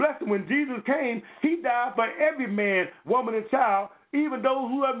that's a blessing. When Jesus came, he died for every man, woman, and child, even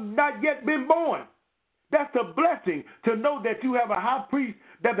those who have not yet been born. That's a blessing to know that you have a high priest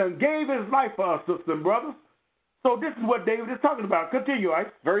that done gave his life for us, sisters and brothers. So this is what David is talking about. Continue, Ice.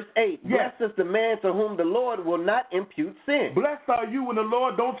 Verse 8. Yes. Blessed is the man to whom the Lord will not impute sin. Blessed are you when the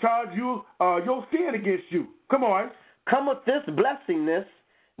Lord don't charge you your sin against you. Come on, Ice. Cometh this blessingness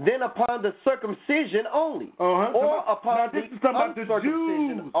then upon the circumcision only, or upon the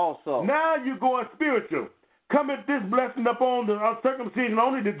uncircumcision also. Now you're going spiritual. Cometh this blessing upon the uncircumcision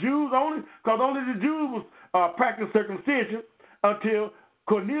only, the Jews only, because only the Jews practiced circumcision until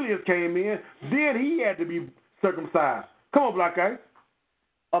Cornelius came in. Then he had to be circumcised. Come on, Black Ice.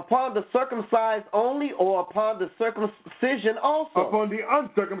 Upon the circumcised only, or upon the circumcision also? Upon the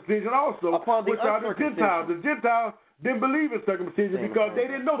uncircumcision also, upon the which are the Gentiles. The Gentiles didn't believe in circumcision because they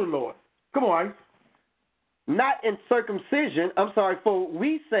didn't know the Lord. Come on, Ice. Not in circumcision, for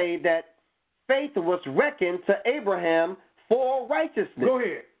we say that faith was reckoned to Abraham for righteousness. Go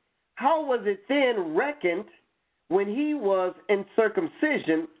ahead. How was it then reckoned when he was in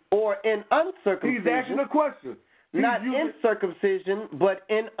circumcision or in uncircumcision? He's asking a question. Not in circumcision, but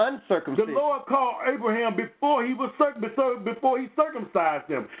in uncircumcision. The Lord called Abraham before he circumcised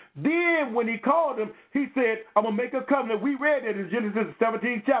him. Then when he called him, he said, I'm going to make a covenant. We read it in Genesis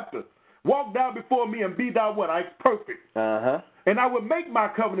 17 chapter. Walk thou before me and be thou what? Perfect. And I will make my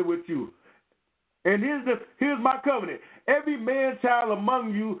covenant with you. And here's my covenant. Every man child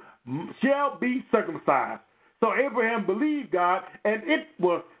among you shall be circumcised. So Abraham believed God, and it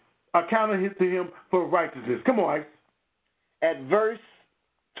was accounted to him for righteousness. Come on, Ice. At verse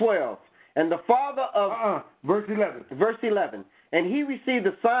 12. And the father of... Verse 11. Verse 11. And he received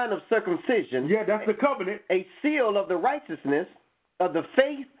the sign of circumcision. Yeah, that's the covenant. A seal of the righteousness of the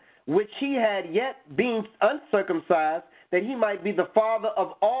faith which he had yet been uncircumcised, that he might be the father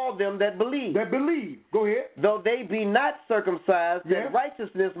of all them that believe. That believe. Go ahead. Though they be not circumcised, that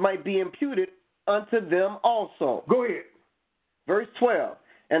righteousness might be imputed unto them also. Go ahead. Verse 12.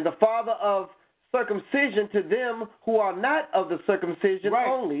 And the father of circumcision to them who are not of the circumcision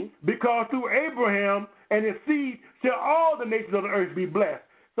only. Because through Abraham and his seed shall all the nations of the earth be blessed.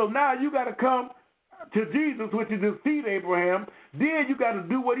 So now you got to come to Jesus, which is the seed of Abraham. Then you got to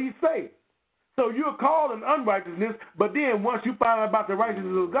do what he say. So you're called in unrighteousness, but then once you find out about the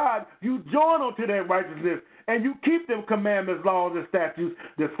righteousness of God, you join onto that righteousness, and you keep them commandments, laws, and statutes,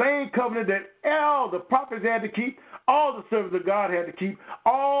 the same covenant that all the prophets had to keep, all the servants of God had to keep,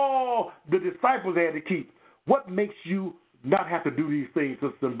 all the disciples had to keep. What makes you not have to do these things,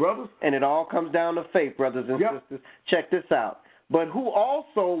 sisters and brothers? And it all comes down to faith, brothers and sisters. Check this out. But who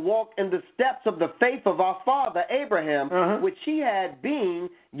also walked in the steps of the faith of our father Abraham, which he had been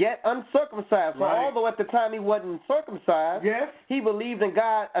yet uncircumcised. So although at the time he wasn't circumcised, he believed in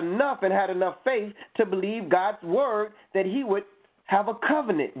God enough and had enough faith to believe God's word that he would have a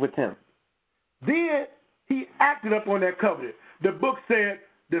covenant with him. Then he acted up on that covenant. The book said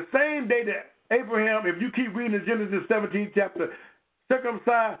the same day that Abraham, if you keep reading the Genesis 17 chapter,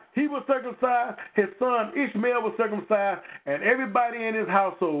 circumcised, he was circumcised, his son Ishmael was circumcised, and everybody in his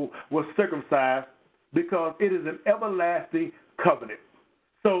household was circumcised because it is an everlasting covenant.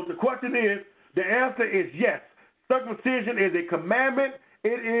 So the question is, the answer is yes. Circumcision is a commandment.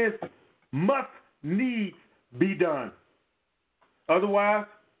 It is must needs be done. Otherwise,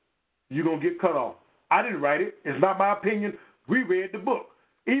 you're going to get cut off. I didn't write it. It's not my opinion. We read the book.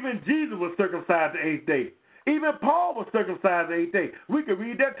 Even Jesus was circumcised the 8th day. Even Paul was circumcised the 8th day. We can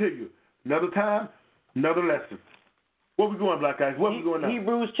read that to you. Another time, another lesson. Where we going, Black Guys? Where we going now?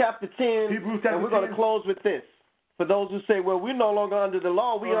 Hebrews chapter 10. And we're going to close with this. For those who say, well, we're no longer under the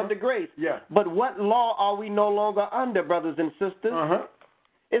law, we're under grace. Yeah. But what law are we no longer under, brothers and sisters?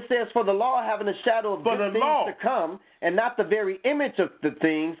 It says, for the law having a shadow of good things to come, and not the very image of the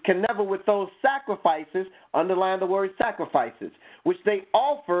things, can never with those sacrifices, underline the word sacrifices, which they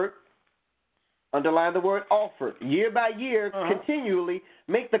offered, underline the word offered, year by year, continually,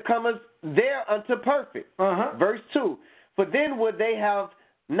 make the comers thereunto perfect. Verse 2, for then would they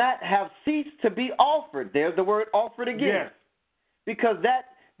not have ceased to be offered. There's the word offered again. Yes. Because that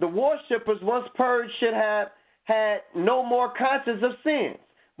the worshippers once purged should have had no more conscience of sins.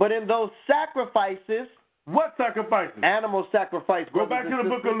 But in those sacrifices, what sacrifices? Animal sacrifice. Go back to the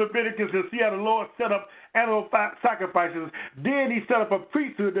book of Leviticus and see how the Lord set up animal sacrifices. Then he set up a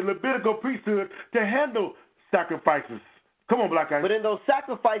priesthood, the Levitical priesthood, to handle sacrifices. Come on, Black Guys. But in those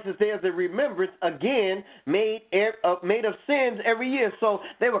sacrifices, there's a remembrance, again, made of sins every year. So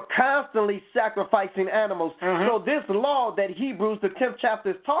they were constantly sacrificing animals. So this law that Hebrews, the 10th chapter,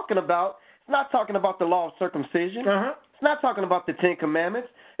 is talking about, it's not talking about the law of circumcision. It's not talking about the 10 Commandments.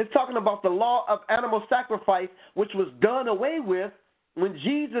 It's talking about the law of animal sacrifice, which was done away with when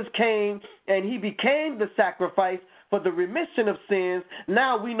Jesus came and he became the sacrifice for the remission of sins.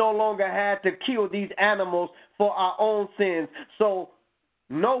 Now we no longer had to kill these animals for our own sins. So,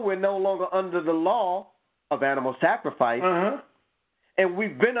 no, we're no longer under the law of animal sacrifice. And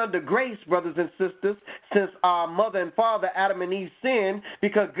we've been under grace, brothers and sisters, since our mother and father, Adam and Eve, sinned,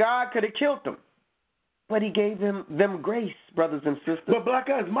 because God could have killed them. But he gave them grace, brothers and sisters. But, Black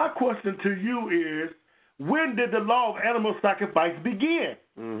Guys, my question to you is, when did the law of animal sacrifice begin?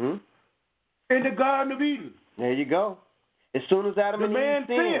 In the Garden of Eden. There you go. As soon as Adam and Eve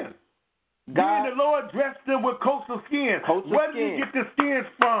sinned, then the Lord dressed them with coats of skin. Where did he get the skins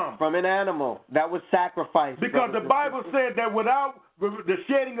from? From an animal that was sacrificed. Because the Bible said that without the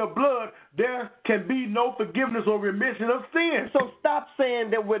shedding of blood, there can be no forgiveness or remission of sin. So stop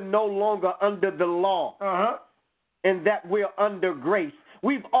saying that we're no longer under the law and that we're under grace.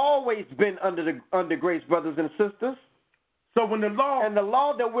 We've always been under grace, brothers and sisters. So when the law... And the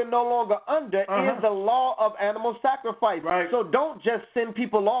law that we're no longer under is the law of animal sacrifice. Right. So don't just send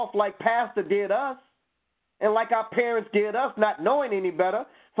people off like Pastor did us and like our parents did us, not knowing any better.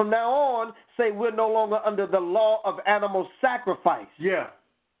 From now on, say we're no longer under the law of animal sacrifice. Yeah.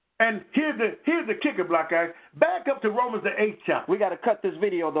 And here's the kicker, Black Guys. Back up to Romans the 8th chapter. We got to cut this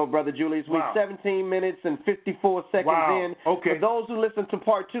video, though, Brother Julius. We're 17 minutes and 54 seconds in. Okay. For those who listen to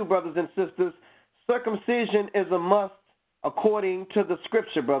part 2, brothers and sisters, circumcision is a must according to the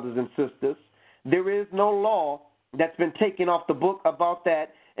scripture, brothers and sisters. There is no law that's been taken off the book about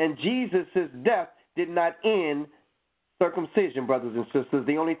that, and Jesus' death did not end circumcision, brothers and sisters.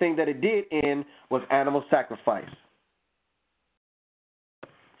 The only thing that it did end was animal sacrifice.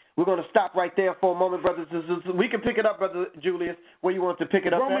 We're going to stop right there for a moment, brothers and sisters. We can pick it up, Brother Julius, where you want to pick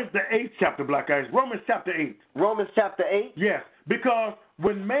it up. Romans the 8th chapter, Black Guys. Romans chapter 8. Romans chapter 8? Yes, because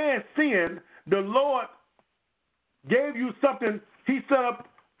when man sinned, the Lord gave you something. He set up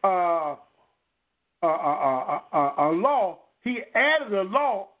a law. He added a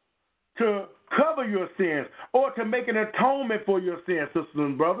law to cover your sins or to make an atonement for your sins, sisters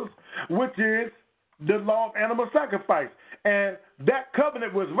and brothers, which is the law of animal sacrifice. And that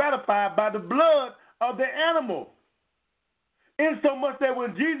covenant was ratified by the blood of the animal. Insomuch that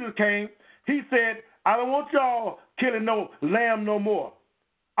when Jesus came, he said, I don't want y'all killing no lamb no more.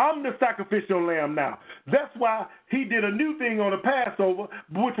 I'm the sacrificial lamb now. That's why he did a new thing on the Passover,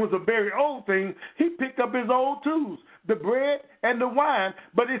 which was a very old thing. He picked up his old tools, the bread and the wine,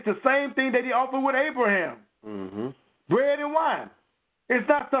 but it's the same thing that he offered with Abraham. Bread and wine. It's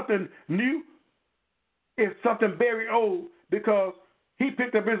not something new. It's something very old because he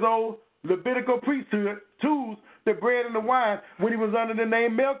picked up his old Levitical priesthood tools, the bread and the wine, when he was under the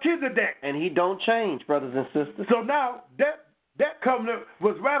name Melchizedek. And he don't change, brothers and sisters. So now that covenant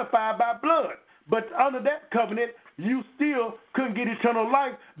was ratified by blood. But under that covenant, you still couldn't get eternal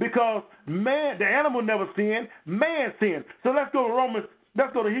life because man, the animal never sinned, man sinned. So let's go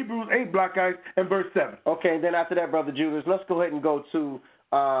to Hebrews 8, Black Guys, and verse 7. Okay, and then after that, Brother Julius, let's go ahead and go to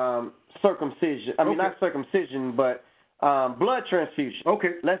circumcision. I mean, not circumcision, but blood transfusion.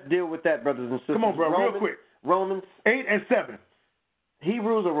 Okay. Let's deal with that, brothers and sisters. Come on, bro, real quick. Romans 8 and 7.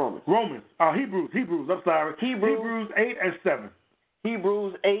 Hebrews or Romans? Romans. Hebrews. I'm sorry. Hebrews 8 and 7.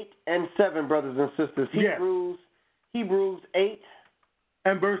 Hebrews 8 and 7, brothers and sisters. Hebrews 8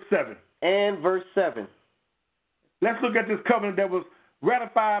 and verse 7. And verse 7. Let's look at this covenant that was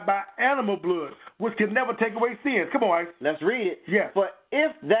ratified by animal blood, which can never take away sins. Come on, Ice. Let's read it. Yes. For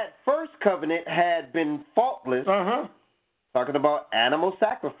if that first covenant had been faultless, talking about animal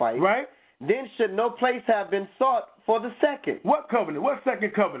sacrifice, right? Then should no place have been sought for the second. What covenant? What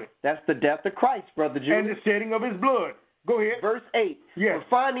second covenant? That's the death of Christ, Brother Julius. And the shedding of his blood. Go ahead. Verse 8. Yes. For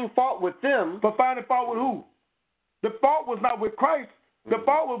finding fault with them. For finding fault with who? The fault was not with Christ. The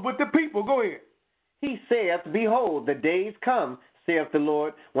fault was with the people. Go ahead. He saith, Behold, the days come, saith the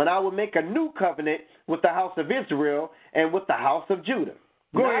Lord, when I will make a new covenant with the house of Israel and with the house of Judah.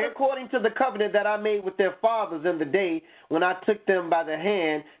 Go not ahead. According to the covenant that I made with their fathers in the day when I took them by the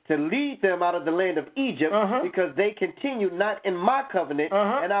hand to lead them out of the land of Egypt, because they continued not in my covenant,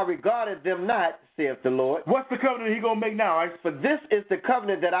 and I regarded them not, saith the Lord. What's the covenant he going to make now, Ice? For this is the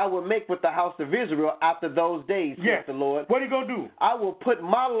covenant that I will make with the house of Israel after those days, saith the Lord. What are you going to do? I will put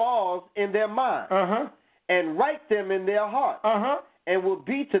my laws in their mind, and write them in their heart, and will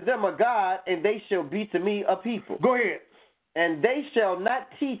be to them a God, and they shall be to me a people. Go ahead. And they shall not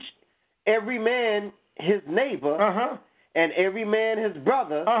teach every man his neighbor and every man his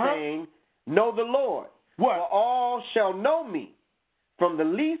brother, saying, Know the Lord. What? For all shall know me, from the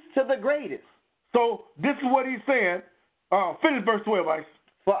least to the greatest. So this is what he's saying. Finish verse 12, Ice.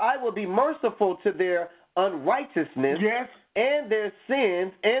 For I will be merciful to their unrighteousness, and their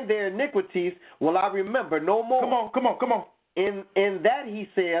sins and their iniquities will I remember no more. Come on. In that he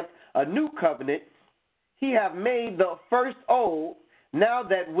saith, a new covenant, he hath made the first old, now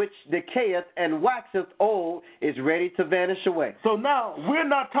that which decayeth and waxeth old is ready to vanish away. So now, we're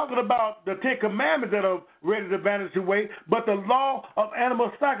not talking about the 10 Commandments that are ready to vanish away, but the law of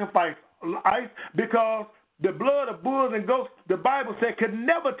animal sacrifice, Ice, because the blood of bulls and goats, the Bible said, could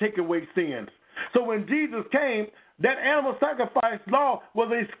never take away sins. So when Jesus came, that animal sacrifice law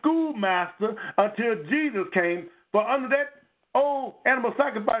was a schoolmaster until Jesus came. For under that old animal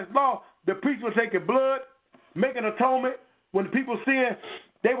sacrifice law, the priest would take the blood, make an atonement. When the people sin,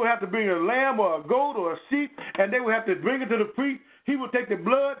 they would have to bring a lamb or a goat or a sheep, and they would have to bring it to the priest. He would take the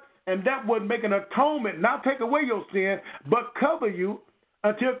blood, and that would make an atonement, not take away your sin, but cover you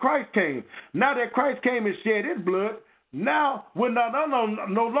until Christ came. Now that Christ came and shed his blood, now we're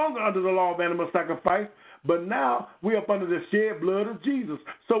no longer under the law of animal sacrifice, but now we're up under the shed blood of Jesus.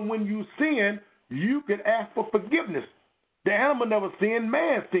 So when you sin, you can ask for forgiveness. The animal never sinned,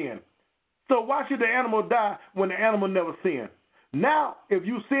 man sinned. So why should the animal die when the animal never sinned? Now, if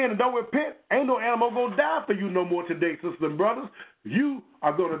you sin and don't repent, ain't no animal going to die for you no more today, sisters and brothers. You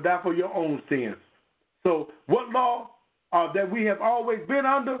are going to die for your own sins. So what law that we have always been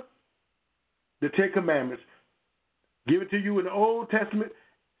under? The 10 Commandments. Give it to you in the Old Testament,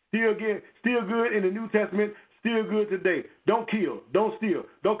 still good in the New Testament, still good today. Don't kill, don't steal,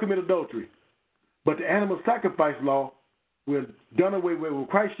 don't commit adultery. But the animal sacrifice law was done away with. When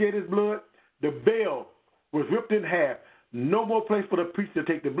Christ shed his blood, the veil was ripped in half. No more place for the priest to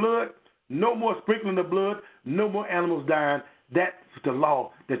take the blood, no more sprinkling the blood, no more animals dying. That's the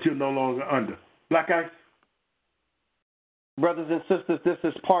law that you're no longer under. Black Ice? Brothers and sisters, this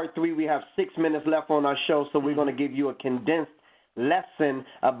is part 3. We have 6 minutes left on our show, so we're going to give you a condensed lesson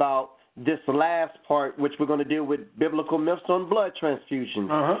about this last part, which we're going to deal with biblical myths on blood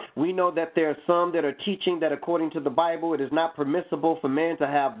transfusions. We know that there are some that are teaching that according to the Bible, it is not permissible for man to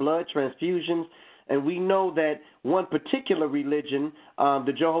have blood transfusions. And we know that one particular religion,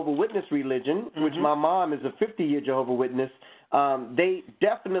 the Jehovah's Witness religion, which my mom is a 50-year Jehovah's Witness, they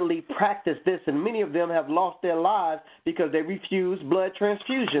definitely practice this, and many of them have lost their lives because they refuse blood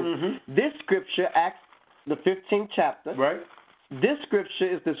transfusion. This scripture, Acts the 15th chapter, this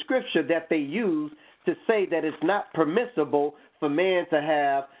scripture is the scripture that they use to say that it's not permissible for man to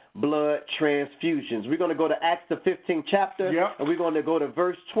have blood transfusions. We're going to go to Acts the 15th chapter, and we're going to go to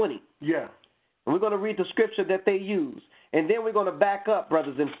verse 20. And we're going to read the scripture that they use. And then we're going to back up,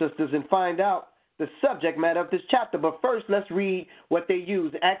 brothers and sisters, and find out the subject matter of this chapter. But first, let's read what they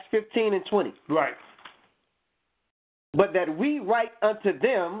use, Acts 15 and 20. But that we write unto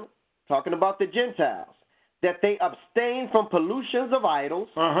them, talking about the Gentiles, that they abstain from pollutions of idols,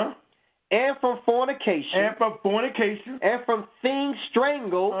 and from fornication, and from things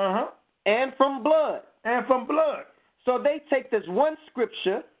strangled, and from blood. So they take this one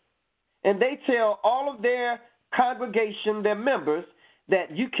scripture, and they tell all of their congregation, their members,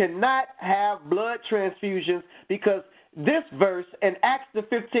 that you cannot have blood transfusions because this verse in Acts the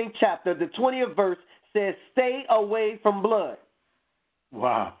 15th chapter, the 20th verse, says stay away from blood.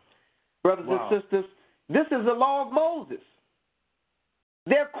 Wow. Brothers and sisters, this is the law of Moses.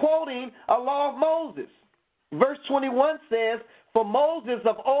 They're quoting a law of Moses. Verse 21 says, "For Moses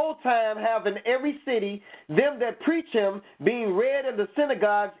of old time have in every city them that preach him, being read in the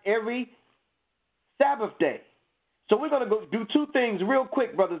synagogues every Sabbath day." So we're going to go do two things real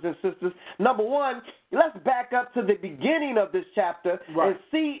quick, brothers and sisters. Number one, let's back up to the beginning of this chapter and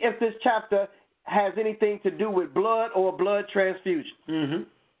see if this chapter has anything to do with blood or blood transfusion. Mm-hmm.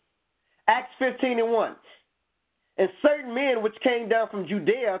 Acts 15:1. "And certain men which came down from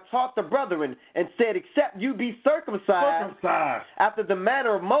Judea taught the brethren and said, Except you be circumcised after the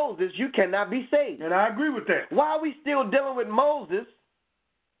manner of Moses, you cannot be saved." And I agree with that. Why are we still dealing with Moses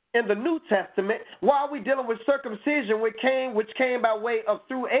in the New Testament? Why are we dealing with circumcision which came by way of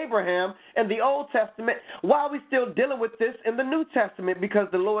through Abraham in the Old Testament? Why are we still dealing with this in the New Testament? Because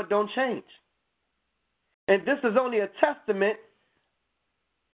the Lord don't change. And this is only a testament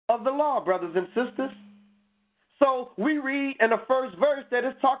of the law, brothers and sisters. So we read in the first verse that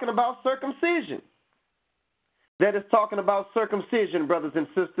it's talking about circumcision. That is talking about circumcision, brothers and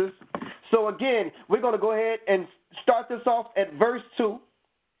sisters. So again, we're going to go ahead and start this off at verse 2.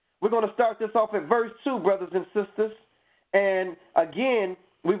 We're going to start this off at verse 2, brothers and sisters. And again,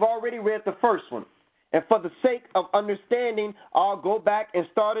 we've already read the first one. And for the sake of understanding, I'll go back and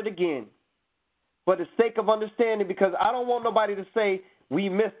start it again. For the sake of understanding, because I don't want nobody to say, we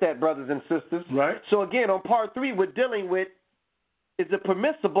missed that, brothers and sisters. Right. So again, on part 3, we're dealing with, is it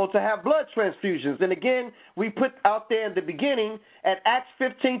permissible to have blood transfusions? And again, we put out there in the beginning, at Acts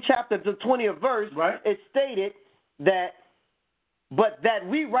 15, chapter the 20th verse, it stated that, "But that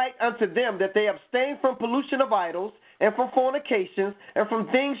we write unto them that they abstain from pollution of idols, and from fornications, and from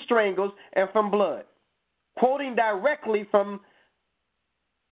things strangled, and from blood." Quoting directly from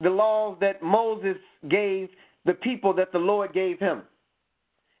the laws that Moses gave the people that the Lord gave him.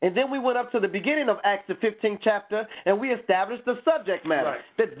 And then we went up to the beginning of Acts, the 15th chapter, and we established the subject matter.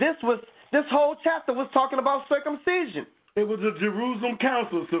 That this whole chapter was talking about circumcision. It was a Jerusalem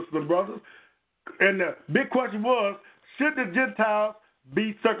council system, brothers. And the big question was, should the Gentiles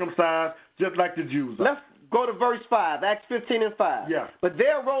be circumcised just like the Jews are? Let's go to verse 5, Acts 15:5. Yeah. "But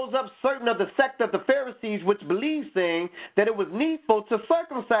there rose up certain of the sect of the Pharisees which believed, saying that it was needful to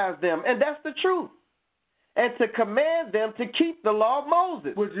circumcise them." And that's the truth. "And to command them to keep the law of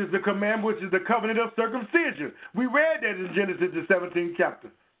Moses." Which is the command, which is the covenant of circumcision. We read that in Genesis, the 17th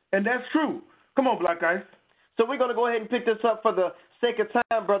chapter. And that's true. Come on, Black Ice. So we're going to go ahead and pick this up for the sake of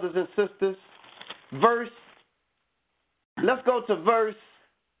time, brothers and sisters. Let's go to verse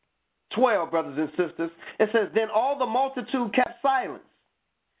 12, brothers and sisters. It says, "Then all the multitude kept silence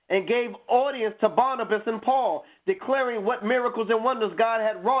and gave audience to Barnabas and Paul, declaring what miracles and wonders God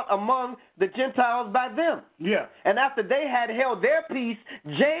had wrought among the Gentiles by them. Yeah. And after they had held their peace,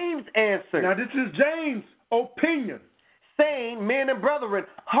 James answered." Now this is James' opinion. "Saying, Men and brethren,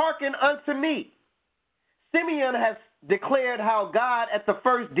 hearken unto me. Simeon has declared how God at the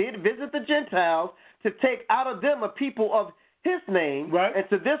first did visit the Gentiles to take out of them a people of his name, and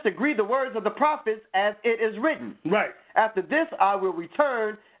to this agree the words of the prophets as it is written. Right. After this I will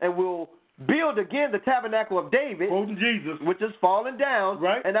return and will build again the tabernacle of David, quoting Jesus, which is fallen down,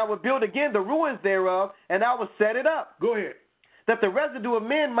 and I will build again the ruins thereof, and I will set it up. Go ahead. That the residue of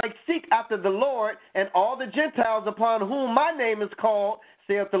men might seek after the Lord, and all the Gentiles upon whom my name is called,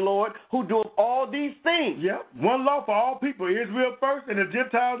 saith the Lord, who doeth all these things." Yeah. One law for all people. Israel first, and the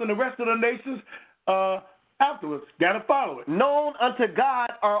Gentiles and the rest of the nations afterwards. Got to follow it. "Known unto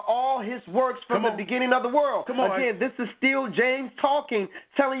God are all his works from the beginning of the world." Come on. Again, this is still James talking,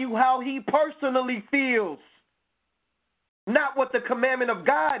 telling you how he personally feels. Not what the commandment of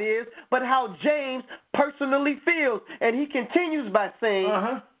God is, but how James personally feels. And he continues by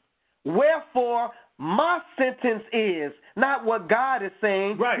saying, "Wherefore my sentence is," not what God is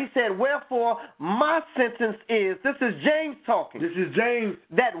saying. He said, "Wherefore my sentence is," this is James talking. This is James.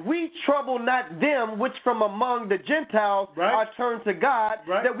 "That we trouble not them which from among the Gentiles are turned to God,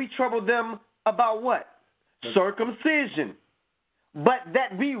 that we trouble them about what? Circumcision. But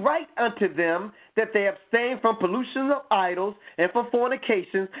that we write unto them that they abstain from pollution of idols, and from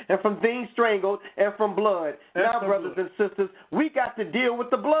fornications, and from things strangled, and from blood." Now, brothers and sisters, we got to deal with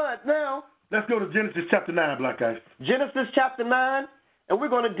the blood now. Let's go to Genesis chapter 9, Black Ice. Genesis chapter 9, and we're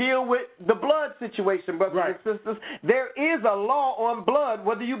going to deal with the blood situation, brothers and sisters. There is a law on blood,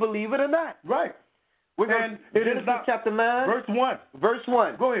 whether you believe it or not. Right. We're going to Genesis chapter 9. Verse 1. Verse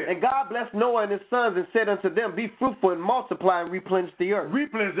 1. Go ahead. "And God blessed Noah and his sons and said unto them, Be fruitful and multiply and replenish the earth.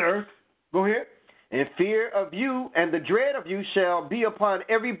 Replenish the earth. Go ahead. And fear of you and the dread of you shall be upon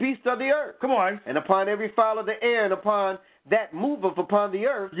every beast of the earth. Come on. And upon every fowl of the air, and upon that moveth upon the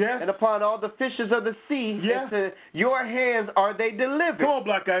earth, Yes. and upon all the fishes of the sea. Yes. Into your hands are they delivered. Come on,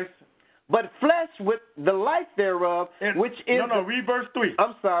 Black Ice. But flesh with the life thereof, which is read verse 3.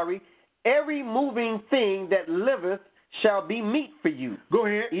 I'm sorry. Every moving thing that liveth shall be meat for you. Go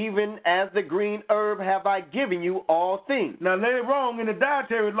ahead. Even as the green herb have I given you all things. Now, later wrong in the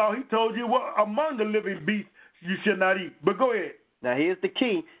dietary law, he told you what among the living beasts you should not eat. But go ahead. Now, here's the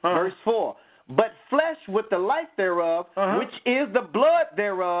key, verse 4. But flesh with the life thereof, which is the blood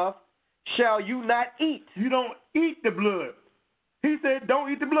thereof, shall you not eat. You don't eat the blood. He said,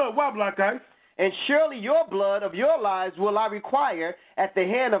 don't eat the blood. Why, Black Ice? And surely your blood of your lives will I require. At the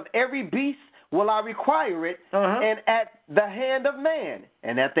hand of every beast will I require it, and at the hand of man.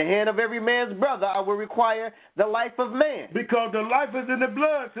 And at the hand of every man's brother I will require the life of man. Because the life is in the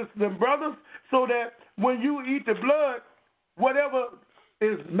blood, sisters and brothers, so that when you eat the blood, whatever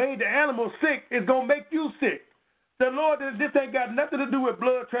is made the animal sick is going to make you sick. The Lord, this ain't got nothing to do with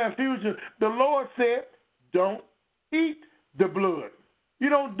blood transfusion. The Lord said, don't eat the blood. You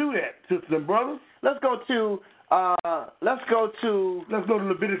don't do that, sisters and brothers. Let's go to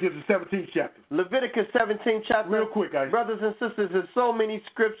Leviticus the 17th chapter. Leviticus 17th chapter. Real quick, guys. Brothers and sisters, there's so many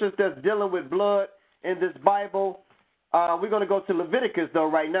scriptures that's dealing with blood in this Bible. We're going to go to Leviticus though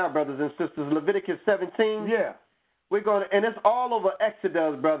right now, brothers and sisters. Leviticus 17. Yeah. We're going to, and it's all over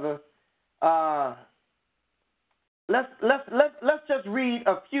Exodus, brother. Let's just read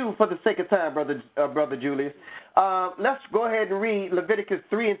a few for the sake of time, brother Julius. Let's go ahead and read Leviticus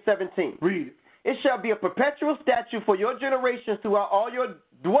 3 and 17. Read it. It shall be a perpetual statute for your generations throughout all your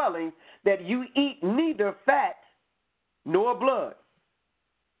dwellings that you eat neither fat nor blood.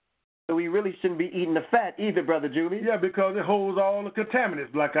 So we really shouldn't be eating the fat either, brother Julius. Yeah, because it holds all the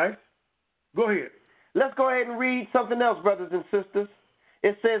contaminants, Black Ice. Go ahead. Let's go ahead and read something else, brothers and sisters.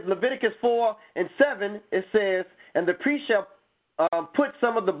 It says, Leviticus 4 and 7, it says, and the priest shall put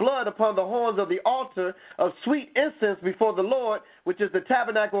some of the blood upon the horns of the altar of sweet incense before the Lord, which is the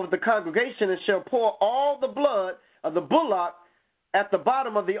tabernacle of the congregation, and shall pour all the blood of the bullock at the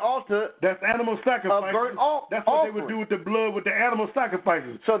bottom of the altar. That's animal sacrifices. That's what they would do with the blood with the animal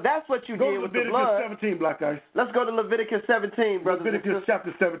sacrifices. So that's what you did with the blood. Leviticus 17, Black Ice. Let's go to Leviticus 17, brothers and sisters. Leviticus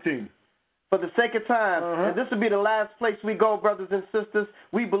chapter 17. For the sake of time, and this will be the last place we go, brothers and sisters.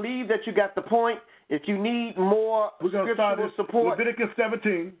 We believe that you got the point. If you need more scriptural support, Leviticus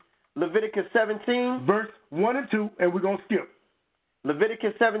 17. Leviticus 17. Verse 1 and 2, and we're going to skip.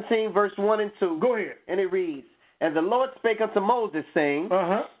 Leviticus 17, verse 1 and 2. Go ahead. And it reads, and the Lord spake unto Moses, saying,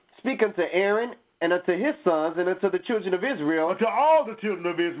 Speak unto Aaron, and unto his sons, and unto the children of Israel. Unto all the children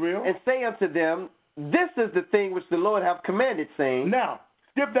of Israel. And say unto them, This is the thing which the Lord hath commanded, saying. Now,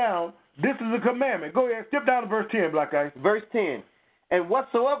 skip down. This is a commandment. Go ahead. Skip down to verse 10, Black Ice. Verse 10. And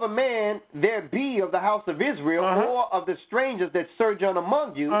whatsoever man there be of the house of Israel, or of the strangers that sojourn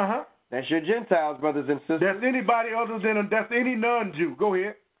among you, that's your Gentiles, brothers and sisters. That's anybody other than that's any non-Jew. Go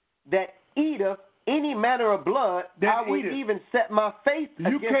ahead. That eateth any manner of blood, I would even set my face against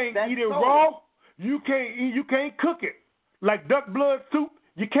that. You can't eat it raw. You can't cook it. Like duck blood soup,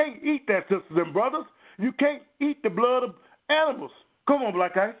 you can't eat that, sisters and brothers. You can't eat the blood of animals. Come on,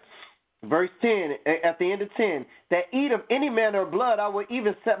 Black Ice. Verse 10, at the end of 10, that eat of any manner of blood, I will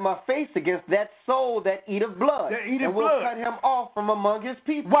even set my face against that soul that eat of blood, and will cut him off from among his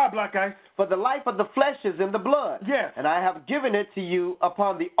people. Why, Black Ice? For the life of the flesh is in the blood. Yes. And I have given it to you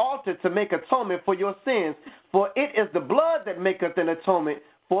upon the altar to make atonement for your sins, for it is the blood that maketh an atonement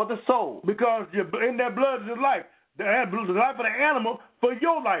for the soul. Because in that blood is life. The life of the animal for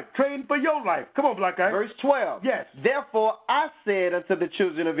your life, trading for your life. Come on, Black Ice. Verse 12. Yes. Therefore I said unto the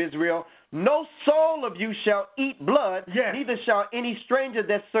children of Israel, no soul of you shall eat blood, neither shall any stranger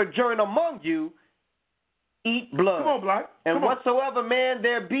that sojourn among you eat blood. Come on, Black. And whatsoever man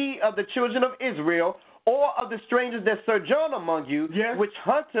there be of the children of Israel, or of the strangers that sojourn among you, which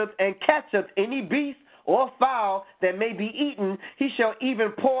hunteth and catcheth any beast or fowl that may be eaten, he shall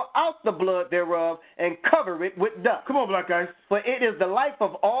even pour out the blood thereof and cover it with dust. Come on, Black Ice. For it is the life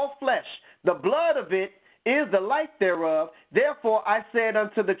of all flesh. The blood of it is the life thereof. Therefore I said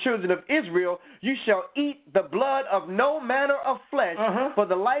unto the children of Israel, you shall eat the blood of no manner of flesh, for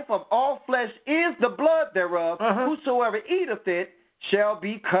the life of all flesh is the blood thereof. Whosoever eateth it shall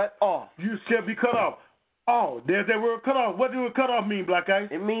be cut off. You shall be cut off. Oh, there's that word cut off. What does cut off mean, Black Ice?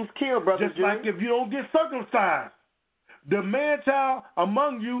 It means kill, brother. Just like if you don't get circumcised. The man-child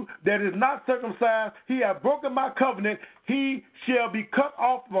among you that is not circumcised, he hath broken my covenant, he shall be cut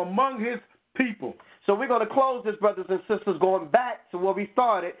off from among his people. So we're going to close this, brothers and sisters, going back to where we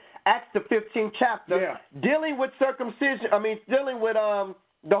started, Acts the 15th chapter, dealing with circumcision.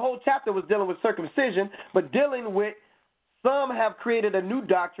 The whole chapter was dealing with circumcision, but dealing with Some have created a new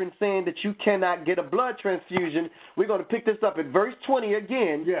doctrine saying that you cannot get a blood transfusion. We're going to pick this up at verse 20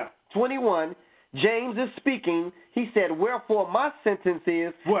 again. Yeah. 21. James is speaking. He said, wherefore my sentence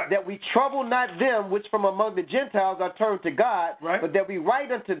is that we trouble not them which from among the Gentiles are turned to God, but that we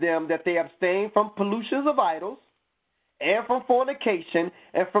write unto them that they abstain from pollutions of idols, and from fornication,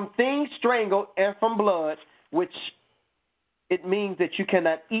 and from things strangled, and from blood, which it means that you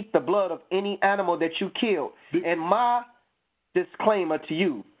cannot eat the blood of any animal that you kill. And my disclaimer to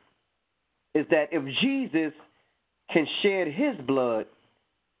you is that if Jesus can shed his blood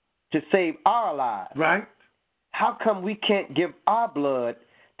to save our lives, how come we can't give our blood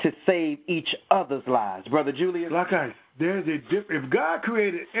to save each other's lives, Brother Julius? There's a difference. If God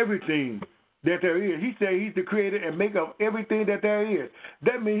created everything that there is, he said he's the creator and maker of everything that there is.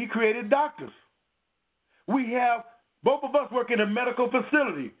 That means he created doctors. We have, both of us work in a medical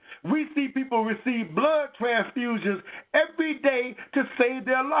facility. We see people receive blood transfusions every day to save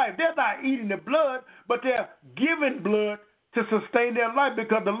their life. They're not eating the blood, but they're giving blood to sustain their life,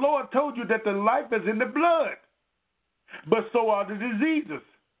 because the Lord told you that the life is in the blood. But so are the diseases.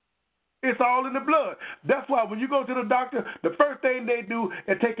 It's all in the blood. That's why when you go to the doctor, the first thing they do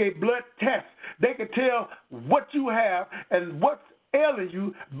is take a blood test. They can tell what you have and what's ailing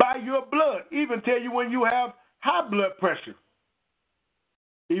you by your blood. Even tell you when you have high blood pressure,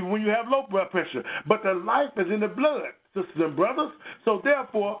 even when you have low blood pressure. But the life is in the blood, sisters and brothers. So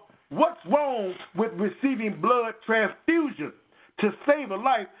therefore, what's wrong with receiving blood transfusion to save a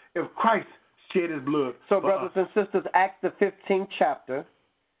life if Christ shed his blood? So, brothers and sisters, Acts the 15th chapter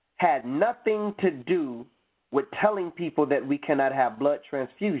had nothing to do with telling people that we cannot have blood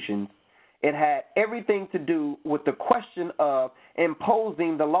transfusions. It had everything to do with the question of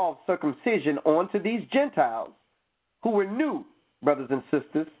imposing the law of circumcision onto these Gentiles who were new, brothers and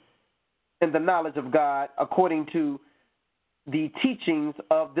sisters, in the knowledge of God according to the teachings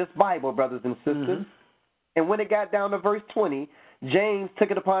of this Bible, brothers and sisters. Mm-hmm. And when it got down to verse 20, James took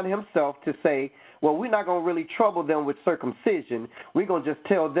it upon himself to say, well, we're not going to really trouble them with circumcision. We're going to just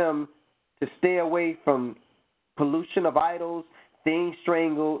tell them to stay away from pollution of idols, things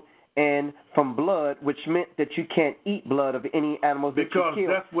strangled, and from blood, which meant that you can't eat blood of any animals that you kill. Because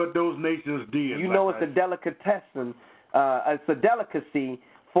that's what those nations did. You know, it's a delicatessen. It's a delicacy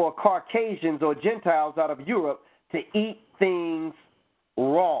for Caucasians or Gentiles out of Europe to eat things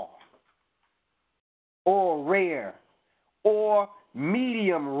raw or rare or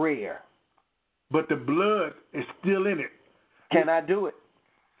medium rare. But the blood is still in it. Can I do it?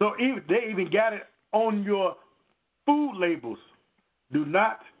 So they even got it on your food labels. Do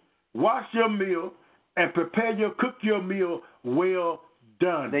not wash your meal and cook your meal well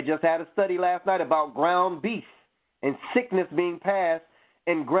done. They just had a study last night about ground beef and sickness being passed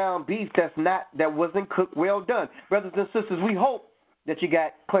in ground beef that wasn't cooked well done. Brothers and sisters, we hope that you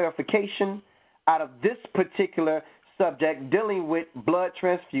got clarification out of this particular subject dealing with blood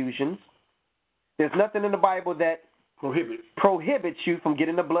transfusions. There's nothing in the Bible that prohibits you from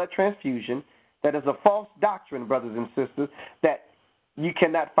getting a blood transfusion. That is a false doctrine, brothers and sisters, that you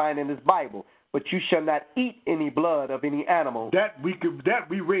cannot find in this Bible. But you shall not eat any blood of any animal. That we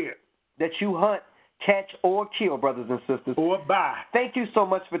read. That you hunt, catch, or kill, brothers and sisters. Or buy. Thank you so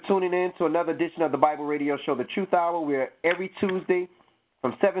much for tuning in to another edition of the Bible Radio Show, The Truth Hour. We're every Tuesday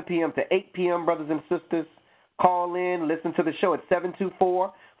from 7 p.m. to 8 p.m., brothers and sisters. Call in, listen to the show at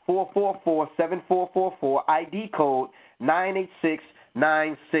 724-444-7444, ID code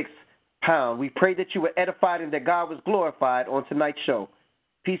 98696#. We pray that you were edified and that God was glorified on tonight's show.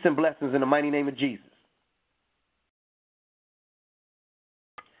 Peace and blessings in the mighty name of Jesus.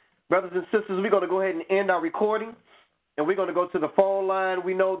 Brothers and sisters, we're going to go ahead and end our recording, and we're going to go to the phone line.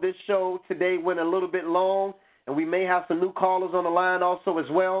 We know this show today went a little bit long, and we may have some new callers on the line also as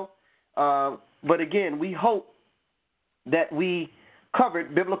well. But again, we hope that we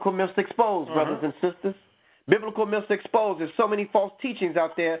covered Biblical Myths Exposed, brothers and sisters. Biblical Myths Exposed. There's so many false teachings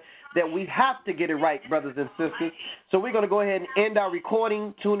out there that we have to get it right, brothers and sisters. So we're going to go ahead and end our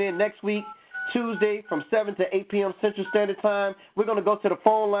recording. Tune in next week, Tuesday, from 7 to 8 p.m. Central Standard Time. We're going to go to the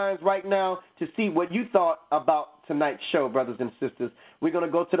phone lines right now to see what you thought about tonight's show, brothers and sisters. We're going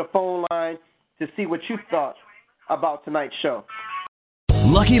to go to the phone line to see what you thought about tonight's show.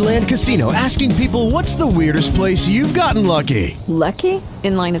 Lucky Land Casino, asking people, what's the weirdest place you've gotten lucky? Lucky?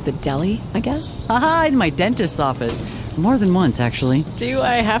 In line at the deli, I guess? Aha, in my dentist's office. More than once, actually. Do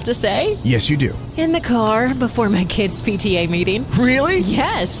I have to say? Yes, you do. In the car before my kids' PTA meeting. Really?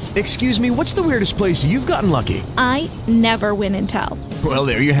 Yes. Excuse me, what's the weirdest place you've gotten lucky? I never win and tell. Well,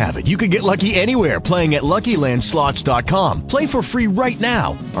 there you have it. You can get lucky anywhere, playing at LuckyLandSlots.com. Play for free right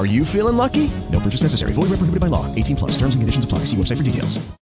now. Are you feeling lucky? No purchase necessary. Void where prohibited by law. 18+. Terms and conditions apply. See website for details.